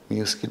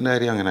 മ്യൂസിക്കിൻ്റെ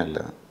കാര്യം അങ്ങനെയല്ല.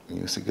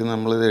 മ്യൂസിക്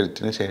നമ്മളിത്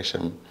എഡിറ്റിന്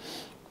ശേഷം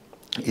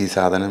ഈ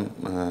സാധനം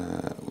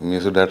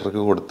മ്യൂസിക്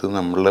ഡയറക്ടർക്ക് കൊടുത്ത്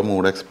നമ്മളുടെ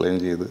മൂഡ് എക്സ്പ്ലെയിൻ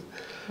ചെയ്ത്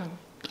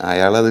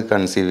അയാളത്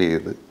കൺസീവ്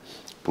ചെയ്ത്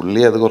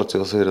പുള്ളി അത് കുറച്ച്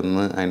ദിവസം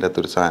ഇരുന്ന് അതിൻ്റെ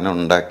അകത്തൊരു സാധനം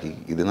ഉണ്ടാക്കി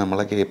ഇത്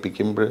നമ്മളെ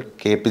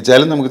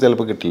കേൾപ്പിച്ചാലും നമുക്ക്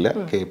ചിലപ്പോൾ കിട്ടില്ല.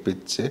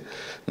 കേൾപ്പിച്ച്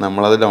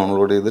നമ്മളത്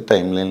ഡൗൺലോഡ് ചെയ്ത്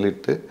ടൈം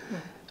ലൈനിലിട്ട്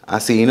ആ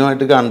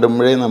സീനുമായിട്ട്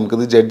കണ്ടുമ്പോഴേ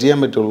നമുക്കിത് ജഡ്ജ് ചെയ്യാൻ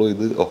പറ്റുള്ളൂ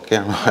ഇത് ഓക്കെ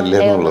ആണോ അല്ലേ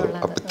എന്നുള്ളത്.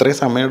 അപ്പം ഇത്രയും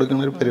സമയം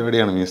എടുക്കുന്ന ഒരു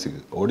പരിപാടിയാണ് മ്യൂസിക്.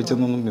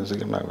 ഓടിച്ചെന്നൊന്നും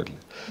മ്യൂസിക് ഉണ്ടാവില്ല.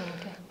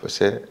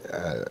 പക്ഷേ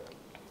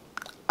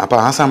അപ്പം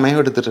ആ സമയം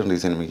എടുത്തിട്ടുണ്ട്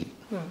ഈ സിനിമയ്ക്ക്.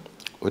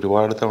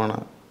 ഒരുപാട് തവണ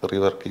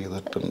റീവർക്ക്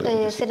ചെയ്തിട്ടുണ്ട്.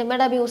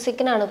 സിനിമയുടെ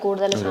മ്യൂസിക്കിനാണ്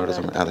കൂടുതൽ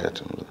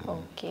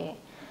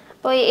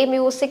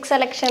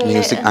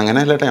മ്യൂസിക്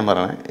അങ്ങനെയല്ല ഞാൻ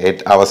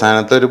പറഞ്ഞത്.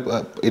 അവസാനത്തെ ഒരു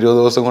 20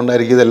 ദിവസം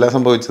കൊണ്ടായിരിക്കും ഇതെല്ലാം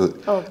സംഭവിച്ചത്.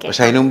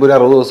 പക്ഷെ അതിന് മുമ്പ് ഒരു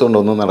 60 ദിവസം ഉണ്ട്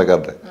ഒന്നും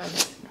നടക്കാത്ത.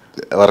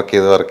 വർക്ക്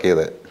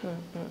ചെയ്ത്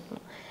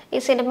ഈ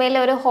സിനിമയിൽ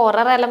ഒരു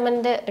ഹൊറർ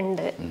എലമെന്റ്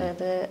ഉണ്ട്.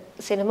 അത്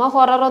സിനിമ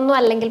ഹൊറർ ഒന്നും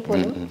അല്ലെങ്കിൽ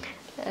പോലും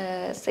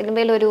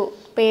സിനിമയിൽ ഒരു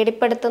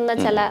പേടിപ്പെടുത്തുന്ന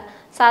ചില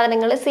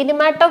സാധനങ്ങൾ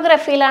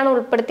സിനിമാറ്റോഗ്രഫിയിലാണ്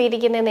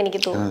ഉൾപ്പെടുത്തിയിരിക്കുന്നതെന്ന്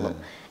എനിക്ക് തോന്നുന്നു.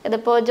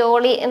 ഇതിപ്പോൾ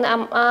ജോളി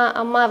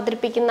അമ്മ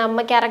അവതരിപ്പിക്കുന്ന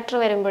അമ്മ ക്യാരക്ടർ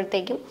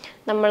വരുമ്പോഴത്തേക്കും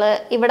നമ്മൾ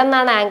ഇവിടെ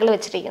നിന്നാണ് ആംഗിൾ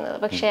വെച്ചിരിക്കുന്നത്,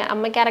 പക്ഷെ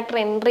അമ്മ ക്യാരക്ടർ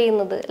എൻട്രി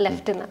ചെയ്യുന്നത്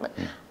ലെഫ്റ്റിൽ നിന്നാണ്.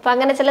 അപ്പം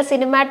അങ്ങനെ ചില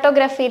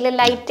സിനിമാറ്റോഗ്രഫിയിൽ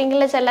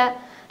ലൈറ്റിങ്ങിൽ ചില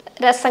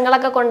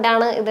രസങ്ങളൊക്കെ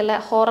കൊണ്ടാണ് ഇതിൽ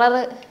ഹൊറർ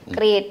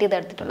ക്രിയേറ്റ്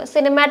ചെയ്തെടുത്തിട്ടുള്ളത്.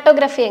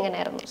 സിനിമാറ്റോഗ്രഫി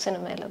എങ്ങനെയായിരുന്നു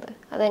സിനിമയിലത്?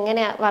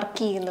 അതെങ്ങനെയാണ് വർക്ക്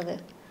ചെയ്യുന്നത്?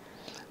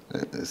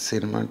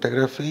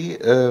 സിനിമാറ്റോഗ്രഫി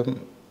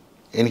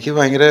എനിക്ക്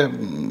ഭയങ്കര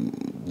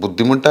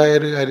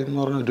ബുദ്ധിമുട്ടായൊരു കാര്യം എന്ന്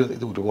പറഞ്ഞാൽ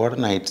ഇത് ഒരുപാട്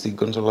നൈറ്റ്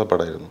സീക്വൻസ് ഉള്ള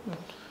പടമായിരുന്നു.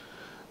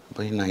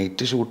 അപ്പോൾ ഈ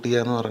നൈറ്റ് ഷൂട്ട്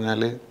ചെയ്യുക എന്ന്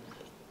പറഞ്ഞാൽ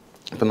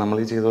ഇപ്പം നമ്മൾ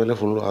ഈ ചെയ്ത പോലെ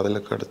ഫുൾ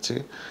അതിലൊക്കെ അടച്ച്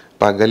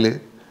പകല്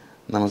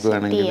നമുക്ക്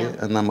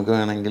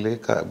വേണമെങ്കിൽ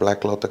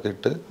ബ്ലാക്ക് ക്ലോത്തൊക്കെ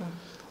ഇട്ട്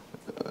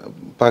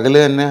പകല്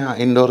തന്നെ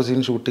ഇൻഡോർ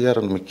സീൻ ഷൂട്ട്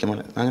ചെയ്യാറുണ്ട്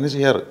അങ്ങനെ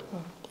ചെയ്യാറ്.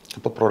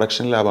 അപ്പോൾ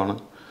പ്രൊഡക്ഷൻ ലാഭാണ്.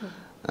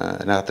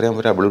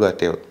 രാത്രിയാകുമ്പോൾ ഡബിൾ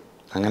ബാറ്റയാവും,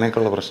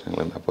 അങ്ങനെയൊക്കെയുള്ള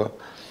പ്രശ്നങ്ങളുണ്ട്. അപ്പോൾ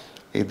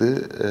ഇത്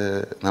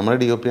നമ്മുടെ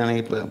DOP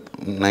ആണെങ്കിൽ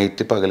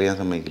നൈറ്റ് പകൽ ചെയ്യാൻ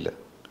സമ്മതിക്കില്ല,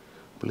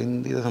 പുള്ളി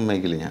എന്ത് ചെയ്താൽ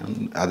സമ്മതിക്കില്ല. ഞാൻ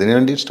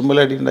അതിനുവേണ്ടി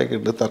ഇഷ്ടംപോലെ അടി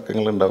ഉണ്ടാക്കിയിട്ട്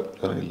തർക്കങ്ങളുണ്ടാവും.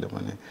 അറിയില്ല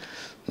മോനെ,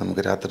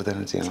 നമുക്ക് രാത്രി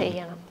തന്നെ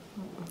ചെയ്യണം.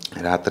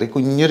 രാത്രി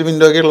കുഞ്ഞൊരു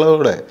വിൻഡോ ഒക്കെ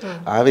ഉള്ളതോടെ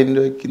ആ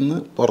വിൻഡോയ്ക്ക് നിന്ന്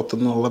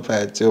പുറത്തുനിന്നുള്ള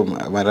പാച്ചോ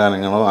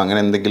മരാനങ്ങളോ അങ്ങനെ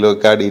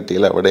എന്തെങ്കിലുമൊക്കെ ആ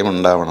ഡീറ്റെയിൽ അവിടെയും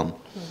ഉണ്ടാവണം.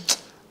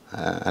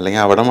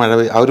 അല്ലെങ്കിൽ അവിടെ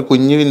ആ ഒരു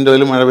കുഞ്ഞു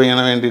വിൻഡോയിൽ മഴ പെയ്യാൻ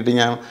വേണ്ടിയിട്ട്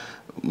ഞാൻ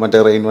മറ്റേ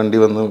റെയിൻ വണ്ടി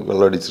വന്ന്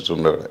വെള്ളം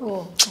അടിച്ചിട്ടുണ്ട് അവിടെ.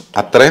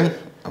 അത്രയും.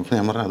 അപ്പം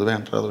ഞാൻ പറഞ്ഞു അത്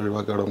വേണ്ട, അത്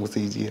ഒഴിവാക്കി അവിടെ നമുക്ക്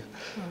CG ചെയ്യാം.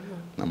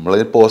 നമ്മൾ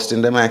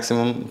പോസ്റ്റിൻ്റെ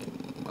മാക്സിമം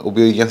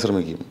ഉപയോഗിക്കാൻ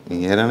ശ്രമിക്കും.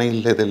 ഇങ്ങനെയാണെങ്കിൽ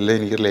ഇല്ല, ഇതെല്ലാം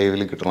എനിക്ക്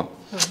ലൈവിൽ കിട്ടണം,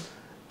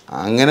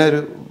 അങ്ങനെ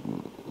ഒരു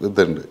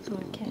ഇതുണ്ട്.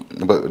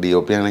 ഇപ്പോൾ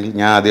DOP ആണെങ്കിൽ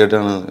ഞാൻ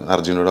ആദ്യമായിട്ടാണ്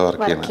അർജുനോട്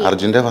വർക്ക് ചെയ്യുന്നത്.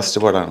 അർജുൻ്റെ ഫസ്റ്റ്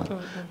പടമാണ്.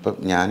 അപ്പം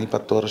ഞാൻ ഈ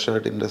 10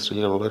 വർഷമായിട്ട്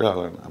ഇൻഡസ്ട്രിയിലുള്ള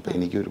ഒരാളാണ്. അപ്പം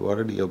എനിക്ക്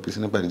ഒരുപാട്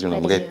DOPസിനെ പരിചയമുണ്ട്.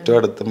 നമുക്ക് ഏറ്റവും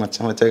അടുത്ത്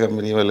മച്ച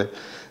കമ്പനി പോലെ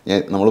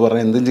നമ്മൾ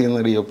പറഞ്ഞ എന്തും ചെയ്യുന്ന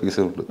DOPs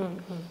ഉണ്ട്.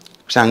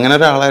 പക്ഷെ അങ്ങനെ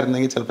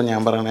ഒരാളായിരുന്നെങ്കിൽ ചിലപ്പോൾ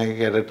ഞാൻ പറയണതൊക്കെ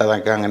കേട്ടിട്ട്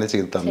അതൊക്കെ അങ്ങനെ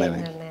ചെയ്ത്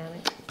തന്നേനെ.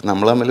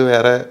 നമ്മൾ തമ്മിൽ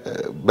വേറെ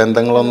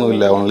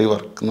ബന്ധങ്ങളൊന്നുമില്ല, ഓൺലി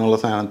വർക്ക് എന്നുള്ള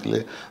സാധനത്തിൽ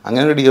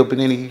അങ്ങനെ ഒരു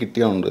DOPനെ എനിക്ക്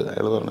കിട്ടിയുണ്ട്.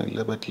 അയാൾ പറഞ്ഞു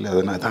ഇല്ല പറ്റില്ല,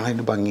 അതാണ്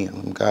അതിൻ്റെ ഭംഗി,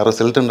 നമുക്ക് ആ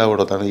റിസൾട്ട് ഉണ്ടാവും.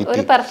 അതാണ്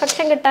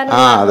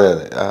അതെ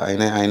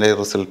അതിൻ്റെ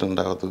റിസൾട്ട്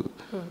ഉണ്ടാവത്.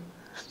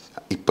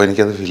 ഇപ്പം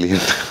എനിക്കത് ഫീൽ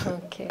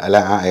ചെയ്യുന്നുണ്ട്. അല്ല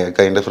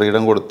അതിൻ്റെ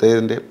ഫ്രീഡം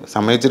കൊടുത്തതിൻ്റെ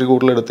സമയം ഇച്ചിരി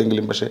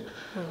കൂടുതലെടുത്തെങ്കിലും പക്ഷെ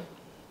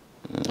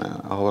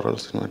ഓവറോൾ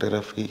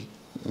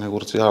സിനിമാറ്റോഗ്രാഫിനെ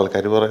കുറിച്ച്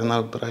ആൾക്കാർ പറയുന്ന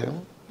അഭിപ്രായം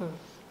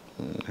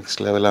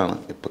നെക്സ്റ്റ് ലെവലാണ്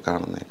ഇപ്പോൾ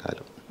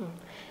കാണുന്നേക്കാളും.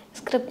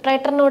 സ്ക്രിപ്റ്റ്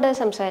റൈറ്ററിനോട്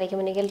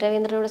സംസാരിക്കുമ്പോൾ, നിഖിൽ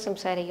രവീന്ദ്രനോട്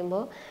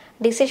സംസാരിക്കുമ്പോൾ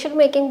ഡിസിഷൻ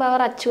മേക്കിംഗ്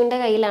പവർ അച്ചുവിൻ്റെ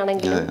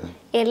കയ്യിലാണെങ്കിലും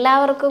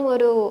എല്ലാവർക്കും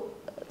ഒരു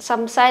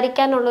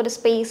സംസാരിക്കാനുള്ളൊരു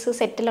സ്പേസ്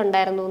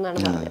സെറ്റിലുണ്ടായിരുന്നു എന്നാണ്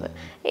പറഞ്ഞത്.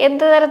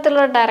 എന്ത്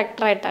തരത്തിലുള്ള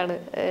ഡയറക്ടറായിട്ടാണ്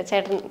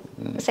ചേട്ടൻ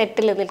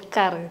സെറ്റിൽ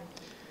നിൽക്കാറ്?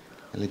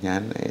 അല്ല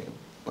ഞാൻ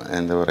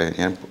എന്താ പറയുക,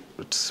 ഞാൻ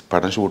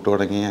പടം ഷൂട്ട്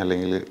തുടങ്ങി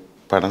അല്ലെങ്കിൽ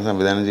പടം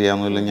സംവിധാനം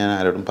ചെയ്യാമെന്നില്ല ഞാൻ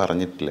ആരോടും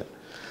പറഞ്ഞിട്ടില്ല.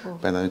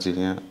 അപ്പോൾ എന്താണെന്ന് വെച്ച്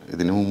കഴിഞ്ഞാൽ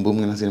ഇതിനു മുമ്പും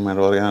ഇങ്ങനെ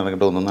സിനിമയുടെ പുറകെ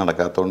നടക്കട്ടെ ഒന്നും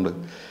നടക്കാത്തതുകൊണ്ട്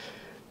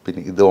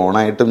പിന്നെ ഇത്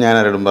ഓണായിട്ടും ഞാൻ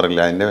ആരോടും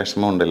പറയില്ല. അതിൻ്റെ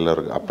വിഷമമുണ്ട്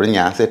എല്ലാവർക്കും. അപ്പോഴും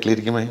ഞാൻ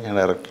സെറ്റിലിരിക്കുമ്പോൾ ഞാൻ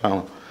ഡയറക്ടറാണോ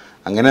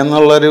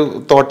അങ്ങനെയെന്നുള്ളൊരു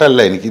തോട്ടല്ല.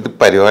 എനിക്കിത്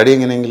പരിപാടി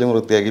എങ്ങനെയെങ്കിലും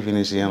വൃത്തിയാക്കി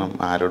ഫിനിഷ് ചെയ്യണം,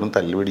 ആരോടും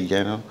തല്ലു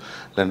പിടിക്കാനോ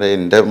അല്ലാണ്ട്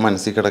എൻ്റെ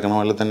മനസ്സിൽ കിടക്കണ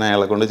പോലെ തന്നെ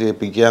അയാളെ കൊണ്ട്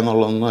ചെയ്യിപ്പിക്കുക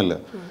എന്നുള്ളതൊന്നുമല്ല.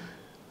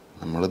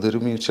 നമ്മളിതൊരു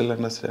മ്യൂച്വൽ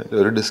അണ്ടർസ്റ്റാൻഡിങ്,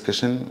 ഒരു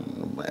ഡിസ്കഷൻ.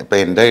 ഇപ്പം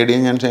എൻ്റെ ഐഡിയ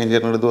ഞാൻ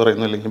ഷൈൻചേട്ടൻ്റെ അടുത്ത്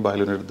പറയുന്നു, അല്ലെങ്കിൽ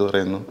ബാലുവിൻ്റെ അടുത്ത്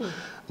പറയുന്നു,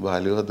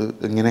 ബാലു അത്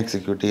ഇങ്ങനെ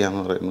എക്സിക്യൂട്ട്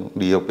ചെയ്യാമെന്ന് പറയുന്നു.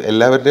 DOP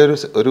എല്ലാവരുടെയും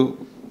ഒരു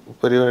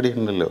പരിപാടി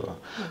ഉണ്ടല്ലോ,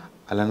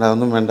 അല്ലാണ്ട്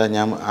അതൊന്നും വേണ്ട.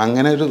 ഞാൻ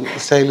അങ്ങനെ ഒരു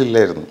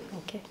സ്റ്റൈലില്ലായിരുന്നു.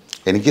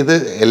 എനിക്കിത്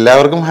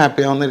എല്ലാവർക്കും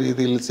ഹാപ്പി ആവുന്ന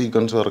രീതിയിൽ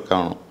സീക്വൻസ്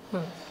വർക്കാവണം.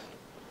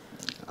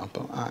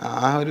 അപ്പം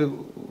ആ ഒരു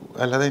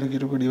അല്ലാതെ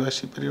എനിക്കൊരു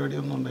പിടിവാശി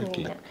പരിപാടിയൊന്നും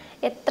ഉണ്ടായിട്ടില്ല.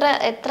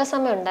 എത്ര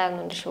സമയം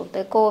ഉണ്ടായിരുന്നു ഷൂട്ട്?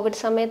 കോവിഡ്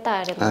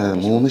സമയത്തായിരുന്നു.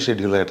 3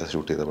 ഷെഡ്യൂളായിട്ടാണ്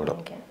ഷൂട്ട് ചെയ്ത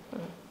പടം.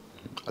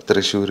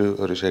 തൃശ്ശൂർ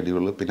ഒരു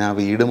ഷെഡ്യൂൾ, പിന്നെ ആ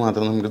വീട്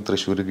മാത്രം നമുക്ക്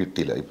തൃശ്ശൂർ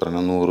കിട്ടിയില്ല. ഈ പറഞ്ഞ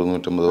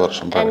 100-150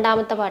 വർഷം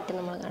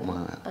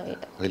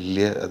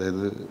വലിയ,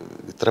 അതായത്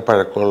ഇത്ര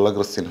പഴക്കമുള്ള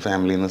ക്രിസ്ത്യൻ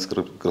ഫാമിലി എന്ന്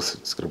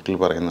സ്ക്രിപ്റ്റിൽ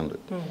പറയുന്നുണ്ട്.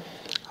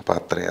 അപ്പം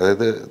അത്രയും,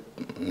 അതായത്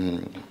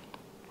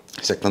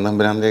ശക്തൻ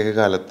തമ്പുരാൻ്റെയൊക്കെ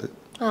കാലത്ത്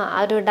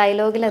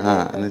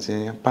എന്ന് വെച്ച്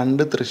കഴിഞ്ഞാൽ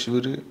പണ്ട്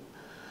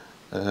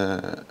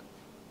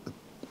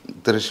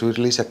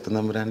തൃശ്ശൂരിൽ ശക്തൻ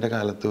തമ്പുരാൻ്റെ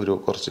കാലത്ത്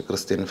കുറച്ച്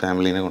ക്രിസ്ത്യൻ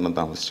ഫാമിലീനെ കൊണ്ട്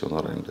താമസിച്ചു എന്ന്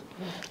പറയുന്നുണ്ട്.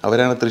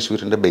 അവരാണ്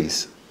തൃശ്ശൂരിൻ്റെ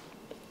ബേസ്.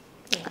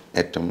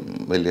 ഏറ്റവും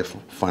വലിയ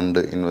ഫണ്ട്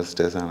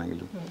ഇൻവെസ്റ്റേഴ്സ്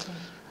ആണെങ്കിലും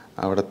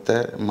അവിടുത്തെ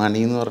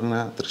മണി എന്ന്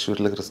പറഞ്ഞാൽ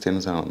തൃശ്ശൂരിലെ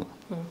ക്രിസ്ത്യൻസ് ആണെന്ന്.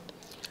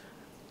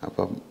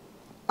 അപ്പം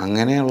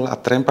അങ്ങനെയുള്ള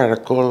അത്രയും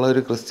പഴക്കമുള്ള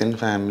ഒരു ക്രിസ്ത്യൻ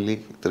ഫാമിലി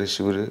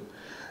തൃശ്ശൂർ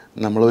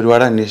നമ്മൾ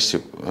ഒരുപാട് അന്വേഷിച്ചു.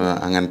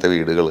 അങ്ങനത്തെ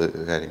വീടുകൾ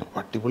കാര്യങ്ങൾ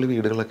അടിപൊളി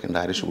വീടുകളൊക്കെ ഉണ്ട്,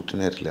 ആരും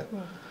ഷൂട്ടിന് വരില്ല.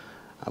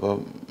 അപ്പം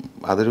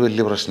അതൊരു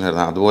വലിയ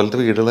പ്രശ്നമായിരുന്നു. അതുപോലത്തെ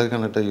വീടുകളൊക്കെ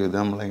കണ്ടിട്ട് ഇത്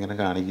നമ്മളെങ്ങനെ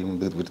കാണിക്കും,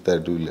 ഇത്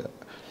തരൂല്ല.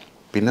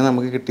 പിന്നെ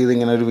നമുക്ക് കിട്ടിയത്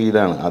ഇങ്ങനെ ഒരു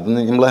വീടാണ്. അത്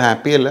നമ്മൾ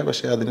ഹാപ്പി അല്ല,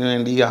 പക്ഷെ അതിനു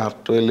വേണ്ടി ഈ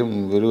ആർട്ടുകളും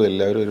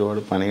എല്ലാവരും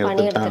ഒരുപാട്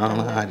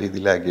പണിയെടുത്തിട്ടാണ് ആ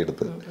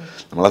രീതിയിലാക്കിയെടുത്തത്.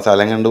 നമ്മളെ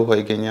സ്ഥലം കണ്ടു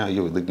പോയി കഴിഞ്ഞാൽ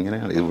അയ്യോ ഇത്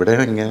ഇങ്ങനെയാണ്, ഇവിടെ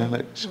ഇങ്ങനെയാണ്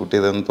ഷൂട്ട്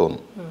ചെയ്തതെന്ന്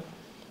തോന്നും.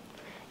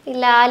 ഈ ഈ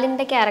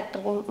ലാലിന്റെ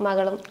ക്യാരക്ടറും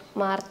മകളും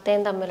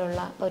മാർത്തയും തമ്മിലുള്ള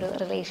ഒരു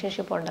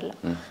റിലേഷൻഷിപ്പ് ഉണ്ടല്ലോ.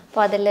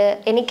 അപ്പോൾ അതിൽ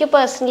എനിക്ക്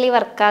പേഴ്സണലി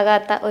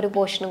വർക്കാകാത്ത ഒരു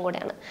പോർഷനും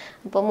കൂടെയാണ്.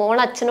 അപ്പോൾ മോൾ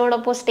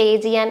അച്ഛനോടൊപ്പം സ്റ്റേ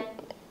ചെയ്യാൻ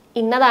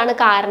ഇന്നതാണ്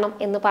കാരണം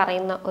എന്ന്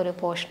പറയുന്ന ഒരു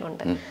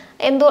പോർഷനുണ്ട്.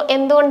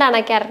 എന്തുകൊണ്ടാണ്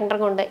ആ ക്യാരക്ടർ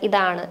കൊണ്ട്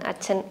ഇതാണ്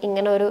അച്ഛൻ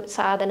ഇങ്ങനെ ഒരു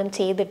സാധനം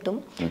ചെയ്തിട്ടും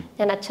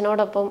ഞാൻ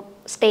അച്ഛനോടൊപ്പം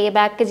സ്റ്റേ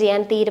ബാക്ക്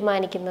ചെയ്യാൻ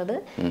തീരുമാനിക്കുന്നത്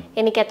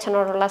എനിക്ക്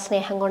അച്ഛനോടുള്ള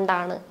സ്നേഹം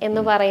കൊണ്ടാണ്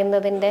എന്ന്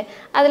പറയുന്നതിന്റെ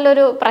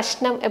അതിലൊരു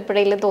പ്രശ്നം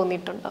എപ്പോഴെങ്കിലും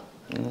തോന്നിയിട്ടുണ്ടോ?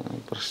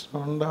 പ്രശ്നം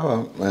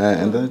ഉണ്ടാവാം.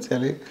 എന്താന്ന്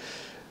വെച്ചാല്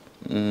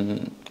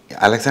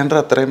അലക്സാണ്ടർ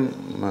അത്രയും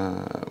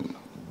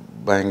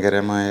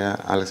ഭയങ്കരമായ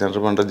അലക്സാണ്ടർ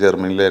പണ്ട്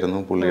ജർമ്മനിയിലായിരുന്നു.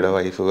 പുള്ളിയുടെ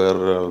വൈഫ്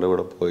വേറൊരാളുടെ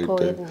കൂടെ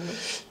പോയിട്ട്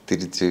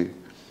തിരിച്ച്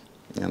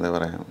എന്താ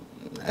പറയാ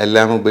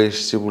എല്ലാം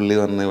ഉപേക്ഷിച്ച് പുള്ളി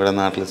വന്ന് ഇവിടെ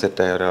നാട്ടിൽ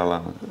സെറ്റായ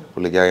ഒരാളാണ്.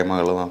 പുള്ളിക്കായ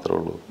മകള് മാത്രമേ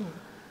ഉള്ളൂ.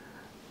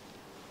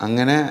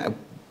 അങ്ങനെ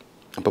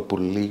അപ്പം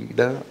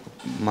പുള്ളിയുടെ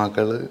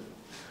മകള്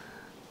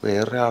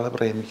വേറൊരാളെ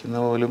പ്രേമിക്കുന്ന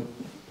പോലും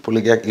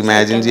പുള്ളിക്ക്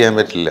ഇമാജിൻ ചെയ്യാൻ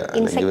പറ്റില്ല.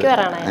 അല്ലെങ്കിൽ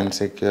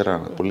ഇൻസെക്യൂർ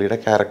ആണ്. പുള്ളിയുടെ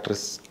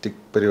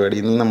ക്യാരക്ടറിസ്റ്റിക് പരിപാടി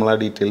ഇന്ന് നമ്മൾ ആ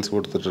ഡീറ്റെയിൽസ്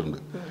കൊടുത്തിട്ടുണ്ട്.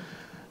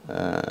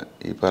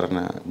 ഈ പറഞ്ഞ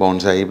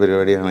ബോൺസായി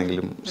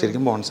പരിപാടിയാണെങ്കിലും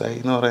ശരിക്കും ബോൺസായി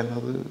എന്ന്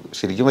പറയുന്നത്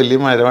ശരിക്കും വലിയ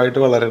മരമായിട്ട്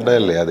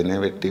വളരേണ്ടതല്ലേ, അതിനെ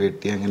വെട്ടി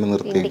വെട്ടി അങ്ങനെ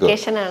നിർത്തിയേക്കുക.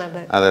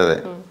 അതെ അതെ.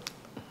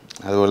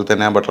 അതുപോലെ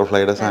തന്നെ ആ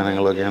ബട്ടർഫ്ലൈയുടെ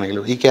സാധനങ്ങളൊക്കെ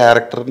ആണെങ്കിലും ഈ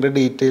ക്യാരക്ടറിന്റെ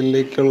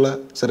ഡീറ്റെയിലേക്കുള്ള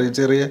ചെറിയ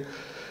ചെറിയ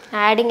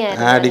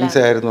ആഡിങ്സ്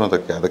ആയിരുന്നു.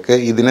 അതൊക്കെ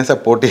ഇതിനെ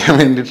സപ്പോർട്ട് ചെയ്യാൻ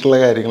വേണ്ടിയിട്ടുള്ള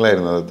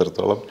കാര്യങ്ങളായിരുന്നു. അത്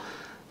എത്രത്തോളം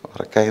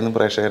ഉറക്കായെന്ന്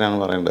പ്രേക്ഷകരാണ്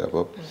പറയേണ്ടത്.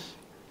 അപ്പോൾ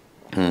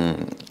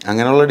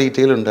അങ്ങനെയുള്ള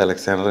ഡീറ്റെയിൽ ഉണ്ട്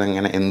അലക്സാണ്ടർ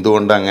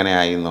എന്തുകൊണ്ട് അങ്ങനെ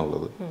ആയി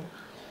എന്നുള്ളത്.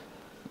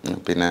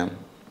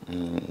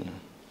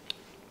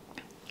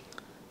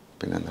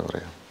 പിന്നെന്താ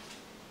പറയാ,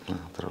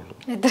 അത്രേ ഉള്ളൂ.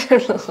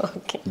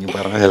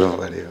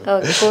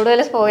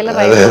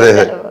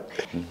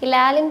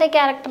 ലാലിന്റെ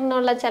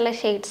ക്യാരക്ടറിനുള്ള ചില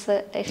ഷെയ്ഡ്സ്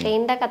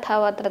ഷെയ്ന്റെ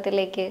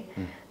കഥാപാത്രത്തിലേക്ക്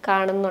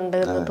കാണുന്നുണ്ട്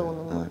എന്ന്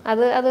തോന്നുന്നു.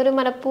 അതൊരു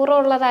മനഃപൂർവ്വം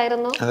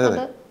ഉള്ളതായിരുന്നു?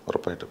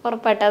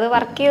 ഉറപ്പായിട്ട് അത്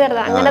വർക്ക്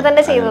ചെയ്തത് അങ്ങനെ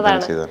തന്നെ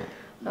ചെയ്തതാണ്.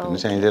 പിന്നെ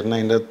ഷൈൻചേട്ടൻ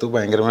അതിൻ്റെ അകത്ത്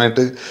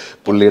ഭയങ്കരമായിട്ട്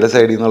പുള്ളിയുടെ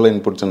സൈഡിൽ നിന്നുള്ള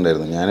ഇൻപുട്സ്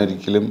ഉണ്ടായിരുന്നു. ഞാൻ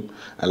ഒരിക്കലും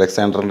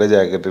അലക്സാണ്ടറിന്റെ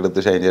ജാക്കറ്റ് എടുത്ത്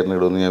ഷൈൻചേട്ടൻ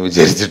ഇടുമെന്ന് ഞാൻ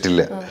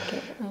വിചാരിച്ചിട്ടില്ല.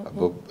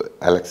 അപ്പോൾ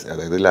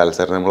അതായത് ലാൽ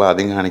സാറിനെ നമ്മൾ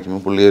ആദ്യം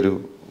കാണിക്കുമ്പോൾ പുള്ളി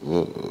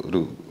ഒരു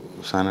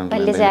സാധനം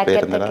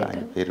പേരെന്താ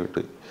പേര്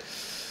വിട്ട്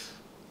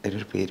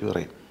അതിനൊരു പേര്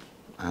പറയും.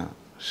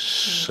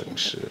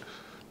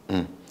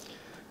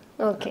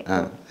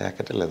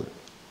 ജാക്കറ്റ് അല്ല അത്.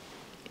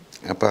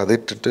 അപ്പം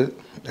അതിട്ടിട്ട്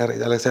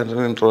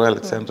അലക്സാണ്ടറിന് ഇൻട്രോ,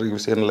 അലക്സാണ്ടർ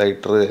യൂസ് ചെയ്യുന്ന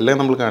ലൈറ്റർ എല്ലാം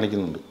നമ്മൾ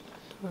കാണിക്കുന്നുണ്ട്.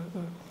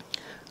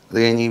 അത്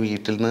കഴിഞ്ഞ് ഈ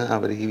വീട്ടിൽ നിന്ന്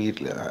ഈ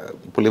വീട്ടിൽ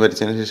പുള്ളി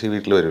മരിച്ചതിന് ശേഷം ഈ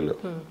വീട്ടിൽ വരുമല്ലോ.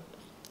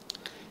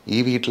 ഈ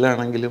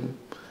വീട്ടിലാണെങ്കിലും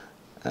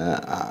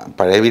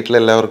പഴയ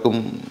വീട്ടിലെല്ലാവർക്കും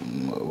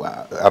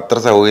അത്ര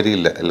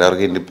സൗകര്യമില്ല,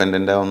 എല്ലാവർക്കും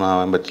ഇൻഡിപെൻഡൻ്റ്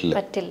ആവാൻ പറ്റില്ല.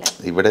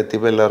 ഇവിടെ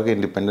എത്തിയപ്പോൾ എല്ലാവർക്കും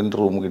ഇൻഡിപെൻഡൻറ്റ്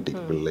റൂം കിട്ടി.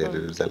 പിള്ളേർ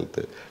ഒരു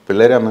സ്ഥലത്ത്,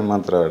 പിള്ളേരും അമ്മ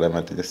മാത്രം അവിടെ,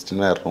 മറ്റേ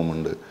ജസ്റ്റിന് വേറെ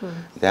റൂമുണ്ട്.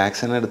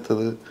 ജാക്സൺ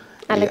എടുത്തത്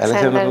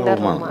അലക്സാണ്ടറിൻ്റെ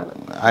റൂമാണ്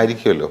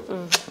ആയിരിക്കുമല്ലോ.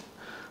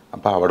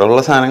 അപ്പം അവിടെ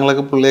ഉള്ള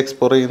സാധനങ്ങളൊക്കെ പുള്ളി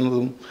എക്സ്പ്ലോർ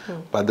ചെയ്യുന്നതും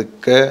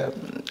പതുക്കെ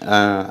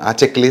ആ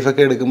ചെക്ക്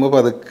ലീഫൊക്കെ എടുക്കുമ്പോൾ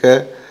പതുക്കെ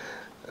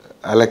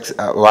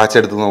വാച്ച്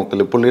എടുത്ത്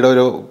നോക്കല്, പുള്ളിയുടെ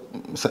ഓരോ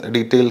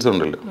ഡീറ്റെയിൽസ്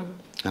ഉണ്ടല്ലോ.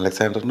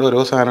 അലക്സാണ്ടറിൻ്റെ ഓരോ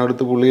സാധനം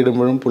എടുത്ത് പുള്ളി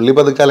ഇടുമ്പോഴും പുള്ളി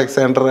പതുക്കെ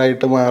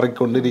അലക്സാണ്ടറായിട്ട്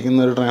മാറിക്കൊണ്ടിരിക്കുന്ന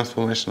ഒരു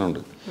ട്രാൻസ്ഫോർമേഷൻ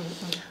ഉണ്ട്.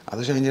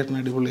 അത് ഷൈൻചേട്ടൻ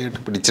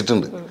അടിപൊളിയായിട്ട്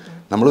പിടിച്ചിട്ടുണ്ട്.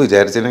 നമ്മൾ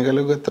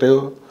വിചാരിച്ചതിനേക്കാളൊക്കെ എത്രയോ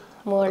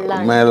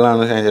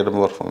മേളിലാണ് ഷൈൻചേട്ടൻ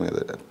പെർഫോം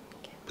ചെയ്തത്.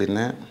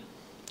 പിന്നെ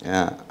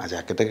ആ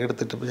ജാക്കറ്റൊക്കെ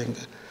എടുത്തിട്ടപ്പോൾ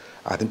ഞങ്ങൾക്ക്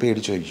ആദ്യം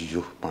പേടിച്ചു,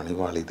 അയ്യോ പണി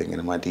പാളി,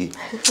 ഇതെങ്ങനെ മാറ്റി,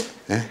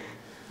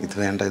 ഇത്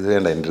വേണ്ട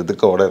എൻ്റെ അടുത്ത്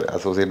കോഡ്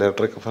അസോസിയേറ്റ്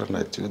ഡയറക്ടറൊക്കെ പറഞ്ഞു,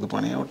 അച്ചു ഇത്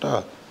പണിയാവട്ടാ,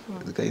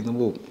 ഇത് കയ്യിൽ നിന്ന്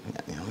പോവും.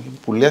 ഞാൻ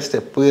പുള്ളി ആ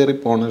സ്റ്റെപ്പ് കയറി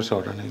പോകുന്നൊരു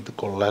ഷോട്ടാണ്, ഇത്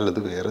കൊള്ളാലോ,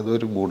 ഇത് വേറെ ഏതോ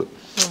ഒരു മൂഡ്.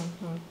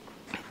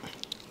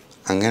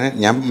 അങ്ങനെ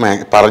ഞാൻ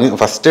പറഞ്ഞു,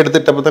 ഫസ്റ്റ്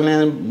എടുത്തിട്ടപ്പോൾ തന്നെ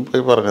ഞാൻ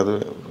പോയി പറഞ്ഞത്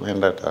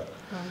വേണ്ട കേട്ടാ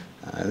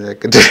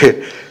ജാക്കറ്റ്.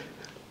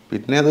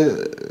 പിന്നെ അത്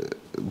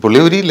പുള്ളി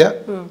ഊരിയില്ല,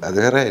 അത്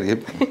വേറെ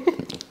കാര്യം.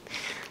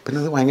 പിന്നെ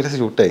അത് ഭയങ്കര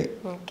ഷൂട്ടായി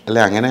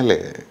അല്ലേ, അങ്ങനെയല്ലേ.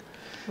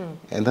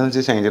 എന്താണെന്ന്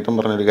വെച്ചാൽ ഷൈൻചേട്ടൻ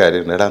പറഞ്ഞൊരു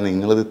കാര്യമുണ്ട്, എടാ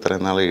നിങ്ങളിത്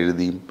ഇത്രയും നാൾ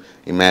എഴുതിയും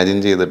ഇമാജിൻ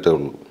ചെയ്തിട്ടേ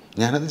ഉള്ളൂ,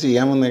 ഞാനത്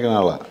ചെയ്യാൻ വന്നേക്കുന്ന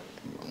ആളാണ്.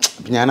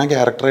 അപ്പം ഞാൻ ആ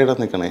ക്യാരക്ടറായിട്ട്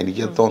നിൽക്കണം,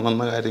 എനിക്ക്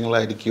തോന്നുന്ന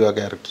കാര്യങ്ങളായിരിക്കും ആ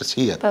ക്യാരക്ടർ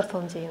ചെയ്യാൻ.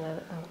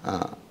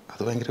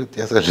 അത് ഭയങ്കര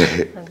വ്യത്യാസമല്ലേ.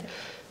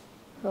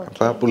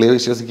 അപ്പം ആ പുള്ളിയെ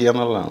വിശ്വസിക്കുക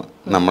എന്നുള്ളതാണ്.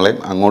 നമ്മളെയും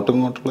അങ്ങോട്ടും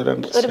ഇങ്ങോട്ടുള്ള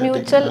ഒരു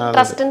മ്യൂച്വൽ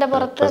ട്രസ്റ്റിന്റെ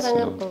പുറത്ത്.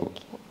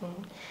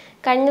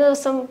 കഴിഞ്ഞ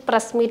ദിവസം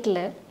പ്രസ് മീറ്റിൽ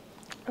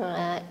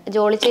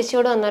ജോളി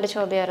ചേച്ചിയോട് വന്നൊരു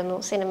ചോദ്യമായിരുന്നു,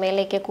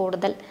 സിനിമയിലേക്ക്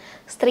കൂടുതൽ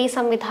സ്ത്രീ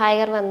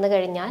സംവിധായകർ വന്നു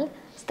കഴിഞ്ഞാൽ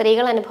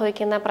സ്ത്രീകൾ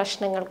അനുഭവിക്കുന്ന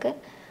പ്രശ്നങ്ങൾക്ക്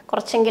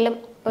കുറച്ചെങ്കിലും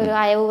ഒരു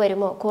അയവ്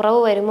വരുമോ, കുറവ്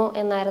വരുമോ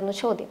എന്നായിരുന്നു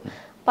ചോദ്യം.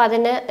 അപ്പം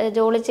അതിന്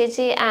ജോളി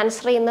ചേച്ചി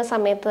ആൻസർ ചെയ്യുന്ന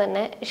സമയത്ത്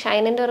തന്നെ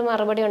ഷൈനിൻ്റെ ഒരു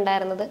മറുപടി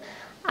ഉണ്ടായിരുന്നത്,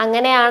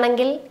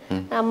 അങ്ങനെയാണെങ്കിൽ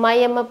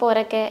അമ്മായിയമ്മ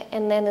പോരൊക്കെ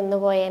എന്നെ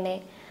നിന്നുപോയേനെ,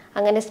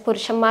 അങ്ങനെ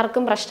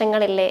പുരുഷന്മാർക്കും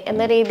പ്രശ്നങ്ങളില്ലേ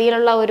എന്ന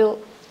രീതിയിലുള്ള ഒരു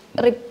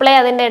റിപ്ലൈ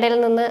അതിൻ്റെ ഇടയിൽ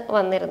നിന്ന്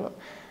വന്നിരുന്നു.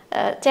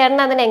 ചേട്ടൻ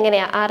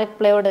അതിനെങ്ങനെയാ, ആ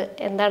റിപ്ലൈയോട്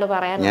എന്താണ്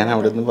പറയാൻ? ഞാൻ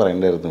അവിടെ നിന്ന്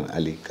പറയേണ്ടായിരുന്നു,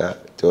 അലിക്ക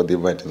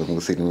ചോദ്യം മാറ്റി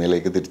നമുക്ക്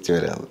സിനിമയിലേക്ക് തിരിച്ചു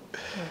വരാത്.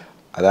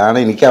 അതാണ്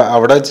എനിക്ക്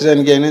അവിടെ വെച്ചിട്ട്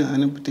എനിക്ക്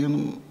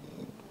അതിനെപ്പറ്റിയൊന്നും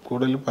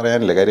കൂടുതൽ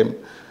പറയാനില്ല. കാര്യം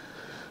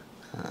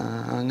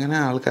അങ്ങനെ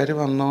ആൾക്കാർ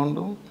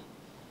വന്നതുകൊണ്ടും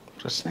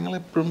പ്രശ്നങ്ങൾ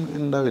എപ്പോഴും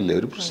ഉണ്ടാവില്ലേ,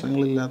 ഒരു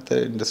പ്രശ്നങ്ങളില്ലാത്ത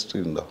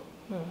ഇൻഡസ്ട്രി ഉണ്ടോ?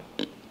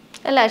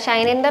 അല്ല,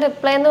 ഷൈനിന്റെ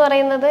റിപ്ലൈ എന്ന്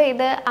പറയുന്നത്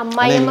ഇത്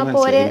അമ്മായിയമ്മ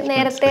പോര്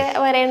നേരത്തെ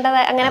വരേണ്ടത്,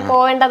 അങ്ങനെ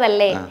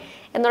പോവേണ്ടതല്ലേ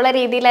എന്നുള്ള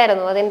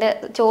രീതിയിലായിരുന്നു. അതിന്റെ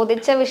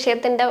ചോദിച്ച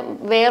വിഷയത്തിന്റെ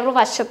വേറൊരു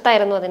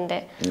വശത്തായിരുന്നു അതിന്റെ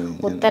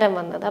ഉത്തരം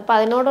വന്നത്. അപ്പൊ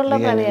അതിനോടുള്ള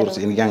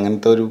എനിക്ക്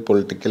അങ്ങനത്തെ ഒരു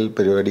പൊളിറ്റിക്കൽ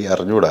പരിപാടി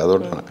അറിഞ്ഞുകൂടാ.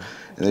 അതുകൊണ്ടാണ്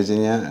എന്ന് വെച്ച്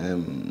കഴിഞ്ഞാൽ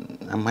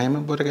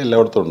അമ്മായിയമ്മ പോരൊക്കെ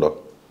എല്ലായിടത്തും ഉണ്ടോ?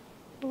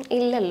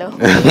 ഇല്ലല്ലോ.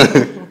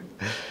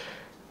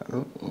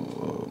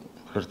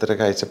 ഓരോരുത്തരുടെ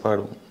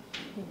കാഴ്ചപ്പാടും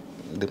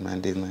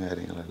ഡിമാൻഡ് ചെയ്യുന്ന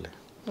കാര്യങ്ങളല്ലേ.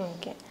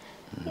 ഓക്കെ.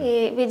 ഈ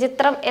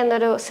വിചിത്രം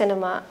എന്നൊരു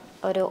സിനിമ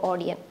ഒരു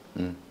ഓഡിയൻ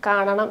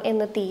കാണണം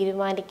എന്ന്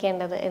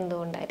തീരുമാനിക്കേണ്ടത്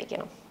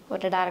എന്തുകൊണ്ടായിരിക്കണം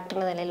ഒരു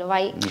ഡയറക്ടറിന്റെ നിലയിൽ?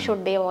 Why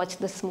should they watch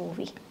this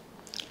movie?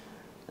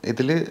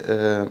 ഇതിൽ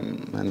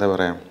എന്താ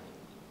പറയുക,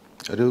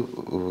 ഒരു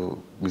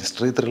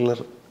മിസ്റ്ററി ത്രില്ലർ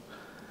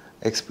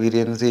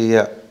എക്സ്പീരിയൻസ്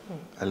ചെയ്യുക,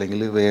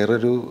 അല്ലെങ്കിൽ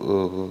വേറൊരു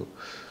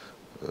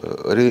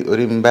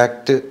ഒരു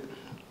ഇമ്പാക്റ്റ്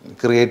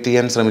ക്രിയേറ്റ്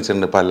ചെയ്യാൻ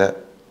ശ്രമിച്ചിട്ടുണ്ട് പല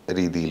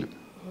രീതിയിലും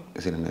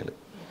സിനിമയിൽ.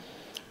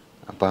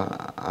 അപ്പം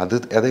അത്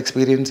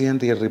എക്സ്പീരിയൻസ് ചെയ്യാൻ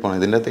തിയേറ്ററിൽ പോകണം.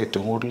 ഇതിൻ്റെ അകത്ത്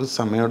ഏറ്റവും കൂടുതൽ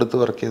സമയമെടുത്ത്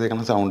വർക്ക്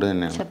ചെയ്തേക്കുന്ന സൗണ്ട്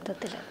തന്നെയാണ്.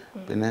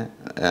 പിന്നെ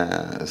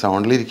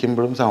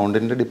സൗണ്ടിലിരിക്കുമ്പോഴും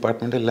സൗണ്ടിൻ്റെ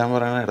ഡിപ്പാർട്ട്മെൻറ്റ് എല്ലാം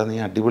പറയണം, എടാ നീ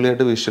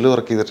അടിപൊളിയായിട്ട് വിഷ്വൽ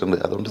വർക്ക് ചെയ്തിട്ടുണ്ട്,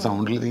 അതുകൊണ്ട്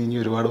സൗണ്ടിൽ നീ ഇനി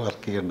ഒരുപാട്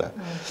വർക്ക് ചെയ്യണ്ട.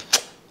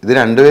 ഇത്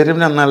രണ്ടുപേരും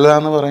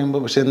നല്ലതാണെന്ന്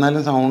പറയുമ്പോൾ, പക്ഷെ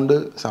എന്നാലും sound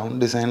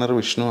designer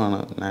വിഷ്ണുവാണ്,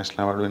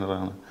 national award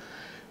വിന്നറാണ്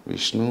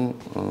Vishnu.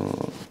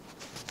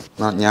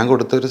 ഞാൻ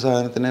കൊടുത്തൊരു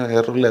സാധനത്തിനെ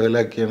വേറൊരു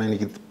ലെവലാക്കിയാണ്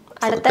എനിക്ക്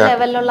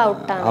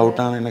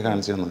ഔട്ടാണ് എന്നെ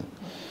കാണിച്ചു തന്നത്.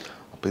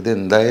 അപ്പോൾ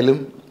ഇതെന്തായാലും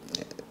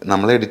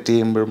നമ്മൾ എഡിറ്റ്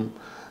ചെയ്യുമ്പോഴും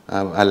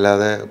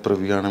അല്ലാതെ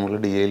പ്രിവ്യൂ ആണ് നമ്മൾ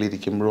ഡി എയിൽ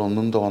ഇരിക്കുമ്പോഴും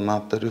ഒന്നും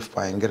തോന്നാത്തൊരു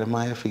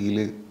ഭയങ്കരമായ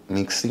ഫീല്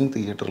മിക്സിങ്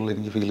തിയേറ്ററിൽ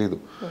എനിക്ക് ഫീൽ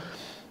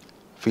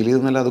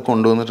ചെയ്തെന്നല്ല അത്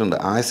കൊണ്ടുവന്നിട്ടുണ്ട്.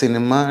 ആ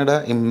സിനിമയുടെ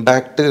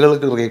ഇമ്പാക്റ്റുകൾ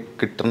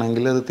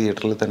കിട്ടണമെങ്കിൽ അത്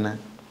തിയേറ്ററിൽ തന്നെ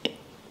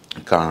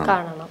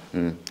കാണണം.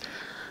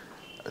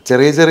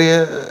 ചെറിയ ചെറിയ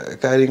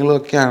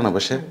കാര്യങ്ങളൊക്കെയാണ്,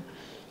 പക്ഷെ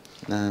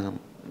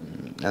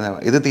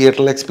ഇത്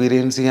തിയേറ്ററിൽ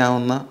എക്സ്പീരിയൻസ്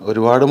ചെയ്യാവുന്ന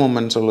ഒരുപാട്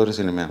മൊമെന്റ്സ് ഉള്ളൊരു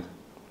സിനിമയാണ്.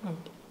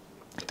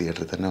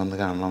 തിയേറ്ററിൽ തന്നെ വന്ന്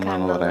കാണണം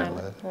എന്നാണ്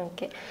പറയാനുള്ളത്.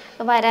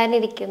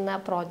 വരാനിരിക്കുന്ന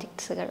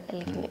പ്രോജക്ട്സുകൾ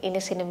അല്ലെങ്കിൽ ഇനി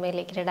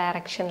സിനിമയിലേക്ക്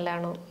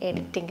ഡയറക്ഷനിലാണോ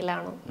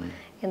എഡിറ്റിംഗിലാണോ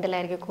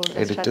എന്തിലായിരിക്കും കൂടുതൽ?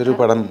 എഡിറ്റ് ഒരു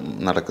പടം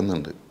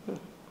നടക്കുന്നുണ്ട്,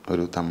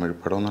 ഒരു തമിഴ്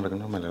പടവും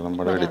നടക്കുന്നുണ്ട്, മലയാളം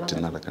പടം എഡിറ്റ്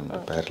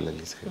നടക്കുന്നുണ്ട്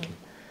പാരലലി സൈഡിൽ.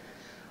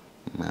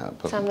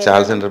 അപ്പം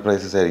ചാൾസ്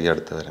എന്റർപ്രൈസസ് ആയിരിക്കും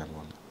അടുത്ത് വരാൻ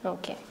പോകുന്നത്.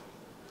 ഓക്കെ.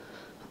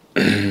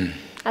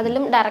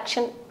 അതിലും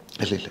ഡയറക്ഷൻ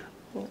ഇല്ല,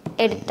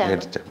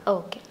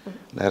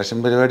 ഡയറക്ഷൻ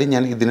പരിപാടി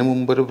ഞാൻ ഇതിനു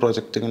മുമ്പ് ഒരു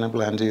പ്രോജക്റ്റ് ഇങ്ങനെ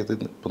പ്ലാൻ ചെയ്ത്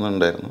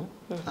നിൽക്കുന്നുണ്ടായിരുന്നു.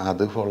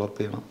 അത് ഫോളോ അപ്പ്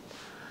ചെയ്യണം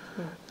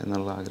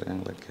എന്നുള്ള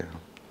ആഗ്രഹങ്ങളൊക്കെയാണ്.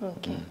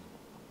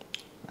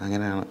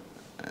 അങ്ങനെയാണ്.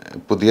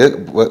 പുതിയ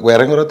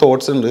വേറെ കുറേ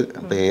തോട്ട്സ് ഉണ്ട്.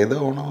 അപ്പം ഏത്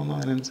ഓണമാണോ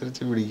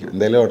അതിനനുസരിച്ച് പിടിക്കും.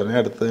 എന്തായാലും ഉടനെ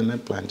അടുത്ത് തന്നെ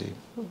പ്ലാൻ ചെയ്യും.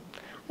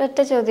 ഒറ്റ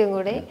ചോദ്യം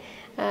കൂടി.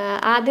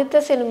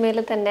 ആദ്യത്തെ സിനിമയിൽ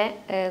തന്നെ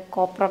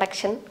കോ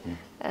പ്രൊഡക്ഷൻ,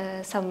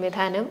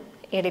 സംവിധാനം,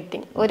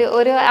 എഡിറ്റിംഗ്,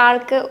 ഒരു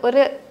ആൾക്ക്,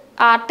 ഒരു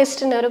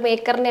ആർട്ടിസ്റ്റിന്, ഒരു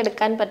മേക്കറിന്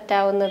എടുക്കാൻ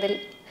പറ്റാവുന്നതിൽ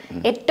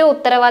ഏറ്റവും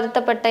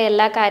ഉത്തരവാദിത്തപ്പെട്ട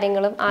എല്ലാ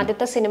കാര്യങ്ങളും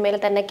ആദ്യത്തെ സിനിമയിൽ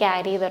തന്നെ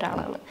ക്യാരി ചെയ്ത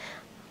ഒരാളാണ്.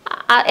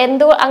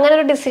 അങ്ങനെ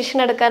ഒരു ഡിസിഷൻ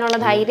എടുക്കാനുള്ള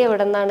ധൈര്യം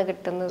എവിടെ നിന്നാണ്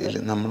കിട്ടുന്നത്?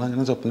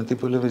 നമ്മളങ്ങനെ സ്വപ്നത്തിൽ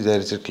പോലും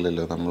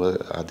വിചാരിച്ചിട്ടില്ലല്ലോ നമ്മൾ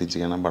ആദ്യം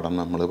ചെയ്യണ പടം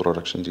നമ്മൾ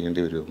പ്രൊഡക്ഷൻ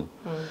ചെയ്യേണ്ടി വരുമെന്ന്.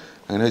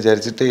 അങ്ങനെ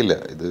വിചാരിച്ചിട്ടേ ഇല്ല.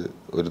 ഇത്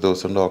ഒരു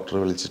ദിവസം ഡോക്ടർ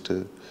വിളിച്ചിട്ട്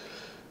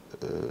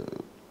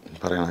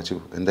പറയണം, അച്ചു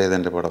എന്താ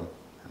ഇതെൻ്റെ പടം?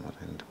 ഞാൻ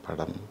പറയാം, എൻ്റെ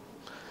പടം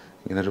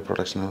ഇങ്ങനൊരു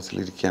പ്രൊഡക്ഷൻ ഹൗസിൽ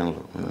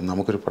ഇരിക്കുകയാണല്ലോ,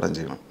 നമുക്കൊരു പടം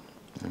ചെയ്യണം,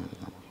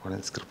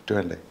 നമുക്ക് സ്ക്രിപ്റ്റ്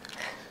വേണ്ടേ?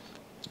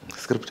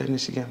 സ്ക്രിപ്റ്റ്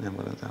അന്വേഷിക്കാം. ഞാൻ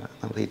പറഞ്ഞത്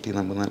നമ്മൾ വെയിറ്റ് ചെയ്ത്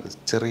നമുക്ക്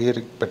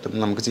ചെറിയൊരു പെട്ടെന്ന്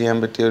നമുക്ക് ചെയ്യാൻ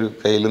പറ്റിയ ഒരു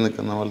കയ്യിൽ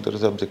നിൽക്കുന്ന പോലത്തെ ഒരു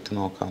സബ്ജക്റ്റ്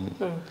നോക്കാം.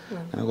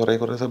 അങ്ങനെ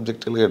കുറേ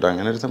സബ്ജക്റ്റുകൾ കേട്ടോ.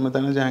 അങ്ങനെ ഒരു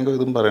സമയത്താണ് ജാങ്കോ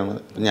ഇതും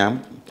പറയണത്. ഞാൻ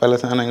പല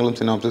സാധനങ്ങളും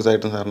സിനോപ്സിസ്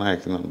ആയിട്ടും സാറിന്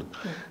അയക്കുന്നുണ്ട്.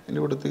 എൻ്റെ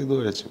ഇവിടുത്തെ ഇത്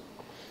അയച്ചു.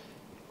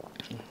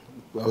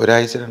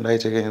 ഒരാഴ്ച 2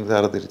 ആഴ്ച കഴിഞ്ഞ്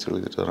സാറ് തിരിച്ചു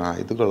വിളിച്ചിട്ട് പറഞ്ഞു,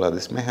 ഇത് കൊള്ളാം,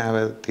 this may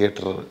have A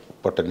theatre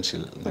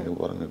potential എന്നൊക്കെ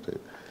പറഞ്ഞിട്ട്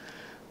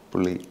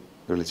പുള്ളി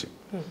വിളിച്ചു.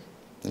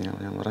 ഞാൻ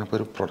പറഞ്ഞ അപ്പോൾ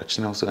ഒരു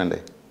പ്രൊഡക്ഷൻ ഹൗസ്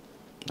വേണ്ടേ?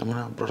 നമ്മൾ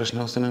ആ പ്രൊഡക്ഷൻ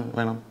ഹൗസിന്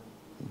വേണം,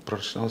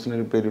 പ്രൊഡക്ഷൻ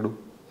ഹൗസിനൊരു പേരിടും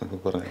എന്നൊക്കെ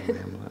പറഞ്ഞു.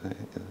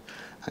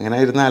 അങ്ങനെ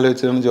ഇരുന്ന്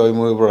ആലോചിച്ചാണ് ജോയ്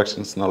മൂവി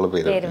പ്രൊഡക്ഷൻസ് എന്നുള്ള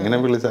പേര്. ഇങ്ങനെ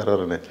വിളി സാറ്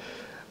പറഞ്ഞേ,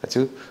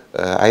 Achu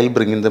I will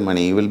bring in the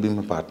money, you will be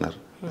my partner.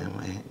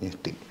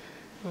 ഞെട്ടി.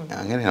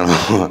 അങ്ങനെയാണോ?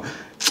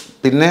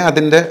 പിന്നെ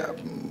അതിൻ്റെ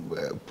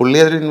പുള്ളി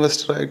ഒരു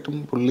ഇൻവെസ്റ്ററായിട്ടും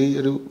പുള്ളി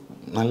ഒരു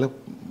നല്ല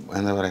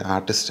എന്താ പറയുക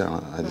ആർട്ടിസ്റ്റാണ്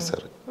അജിത്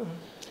സാറ്.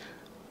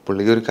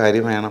 പുള്ളിക്ക് ഒരു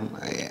കാര്യം വേണം,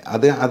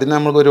 അതിന്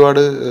നമുക്ക്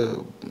ഒരുപാട്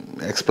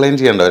എക്സ്പ്ലെയിൻ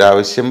ചെയ്യേണ്ട, ഒരു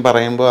ആവശ്യം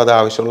പറയുമ്പോൾ അത്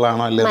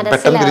ആവശ്യമുള്ളതാണോ അല്ലേ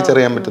പെട്ടെന്ന്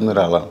തിരിച്ചറിയാൻ പറ്റുന്ന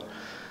ഒരാളാണ്.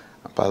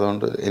 അപ്പോൾ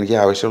അതുകൊണ്ട് എനിക്ക്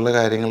ആവശ്യമുള്ള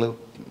കാര്യങ്ങൾ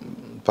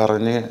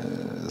പറഞ്ഞ്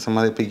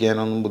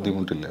സമ്മതിപ്പിക്കാനൊന്നും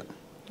ബുദ്ധിമുട്ടില്ല.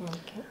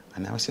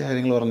 അനാവശ്യ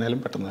കാര്യങ്ങൾ പറഞ്ഞാലും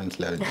പെട്ടെന്ന്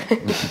മനസ്സിലാവില്ല.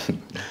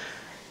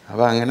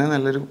 അപ്പോൾ അങ്ങനെ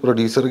നല്ലൊരു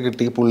പ്രൊഡ്യൂസർ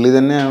കിട്ടി. പുള്ളി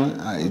തന്നെയാണ്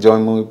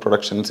ജോയ് മൂവി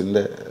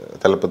പ്രൊഡക്ഷൻസിൻ്റെ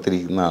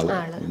തലപ്പത്തിരിക്കുന്ന ആൾ.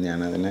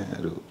 ഞാനതിനെ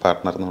ഒരു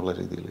പാർട്ട്ണർ എന്നുള്ള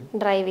രീതിയിൽ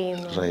ഡ്രൈവ്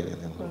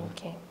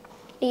ചെയ്യുന്നു.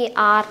 ഈ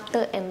ആർട്ട്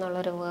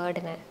എന്നുള്ളൊരു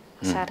വേർഡിനെ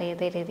സാർ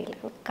ഏത്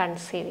രീതിയിലാണ്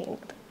കൺസീവ്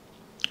ചെയ്യുന്നത്?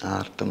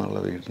 ആർട്ട് എന്നുള്ള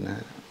വീടിനെ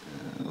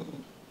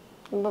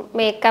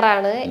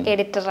മേക്കറാണ്,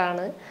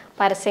 എഡിറ്ററാണ്,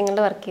 പരസ്യങ്ങളിൽ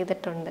വർക്ക്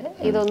ചെയ്തിട്ടുണ്ട്.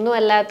 ഇതൊന്നും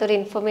അല്ലാത്തൊരു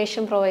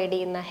ഇൻഫർമേഷൻ പ്രൊവൈഡ്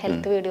ചെയ്യുന്ന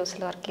ഹെൽത്ത്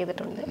വീഡിയോസിൽ വർക്ക്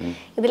ചെയ്തിട്ടുണ്ട്.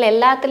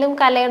 ഇതിലെല്ലാത്തിലും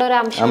കലയുടെ ഒരു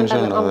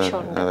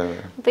അംശമുണ്ട്.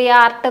 അപ്പോൾ ഈ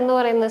ആർട്ട് എന്ന്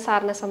പറയുന്നത്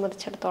സാറിനെ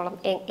സംബന്ധിച്ചിടത്തോളം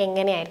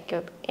എങ്ങനെയായിരിക്കും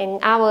അത്?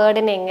 ആ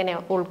വേർഡിനെ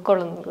എങ്ങനെയാണ്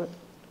ഉൾക്കൊള്ളുന്നത്?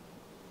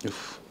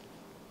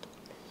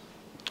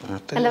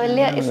 അല്ല,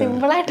 വലിയ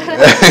സിമ്പിളായിട്ട്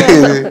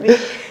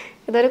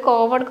ഇതൊരു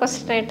കോമൺ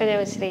ക്വസ്റ്റ്യൻ ആയിട്ട് ഞാൻ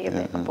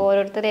വെച്ചിരിക്കുന്നത്. അപ്പോൾ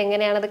ഓരോരുത്തർ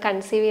എങ്ങനെയാണ് അത്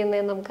കൺസീവ്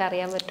ചെയ്യുന്നതെന്ന് നമുക്ക്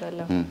അറിയാൻ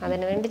പറ്റുമല്ലോ,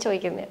 അതിനു വേണ്ടി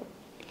ചോദിക്കുന്നതാണ്.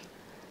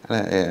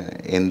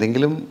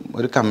 എന്തെങ്കിലും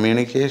ഒരു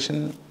കമ്മ്യൂണിക്കേഷൻ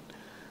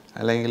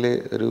അല്ലെങ്കിൽ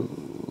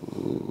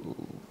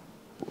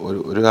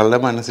ഒരാളുടെ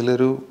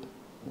മനസ്സിലൊരു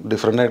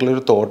ഡിഫറെൻ്റ്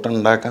ആയിട്ടുള്ളൊരു തോട്ട്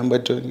ഉണ്ടാക്കാൻ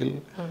പറ്റുമെങ്കിൽ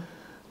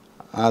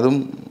അതും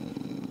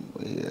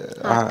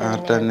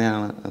ആർട്ട്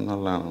തന്നെയാണ്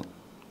എന്നുള്ളതാണ്.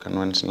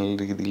 കൺവെൻഷണൽ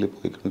രീതിയിൽ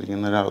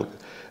പോയിക്കൊണ്ടിരിക്കുന്ന ഒരാൾക്ക്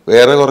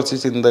വേറെ കുറച്ച്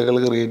ചിന്തകൾ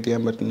ക്രിയേറ്റ്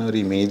ചെയ്യാൻ പറ്റുന്ന ഒരു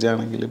ഇമേജ്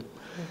ആണെങ്കിലും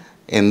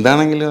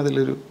എന്താണെങ്കിലും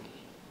അതിലൊരു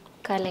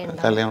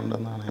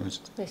കലയുണ്ടെന്നാണ് ഞാൻ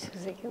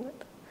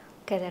വിശ്വസിക്കുന്നത്.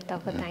 ഓക്കെ ചേട്ടാ,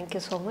 അപ്പോൾ താങ്ക്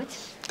യു സോ മച്ച്.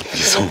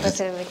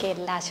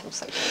 എല്ലാ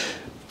ആശംസകളും.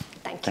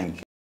 Thank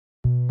you.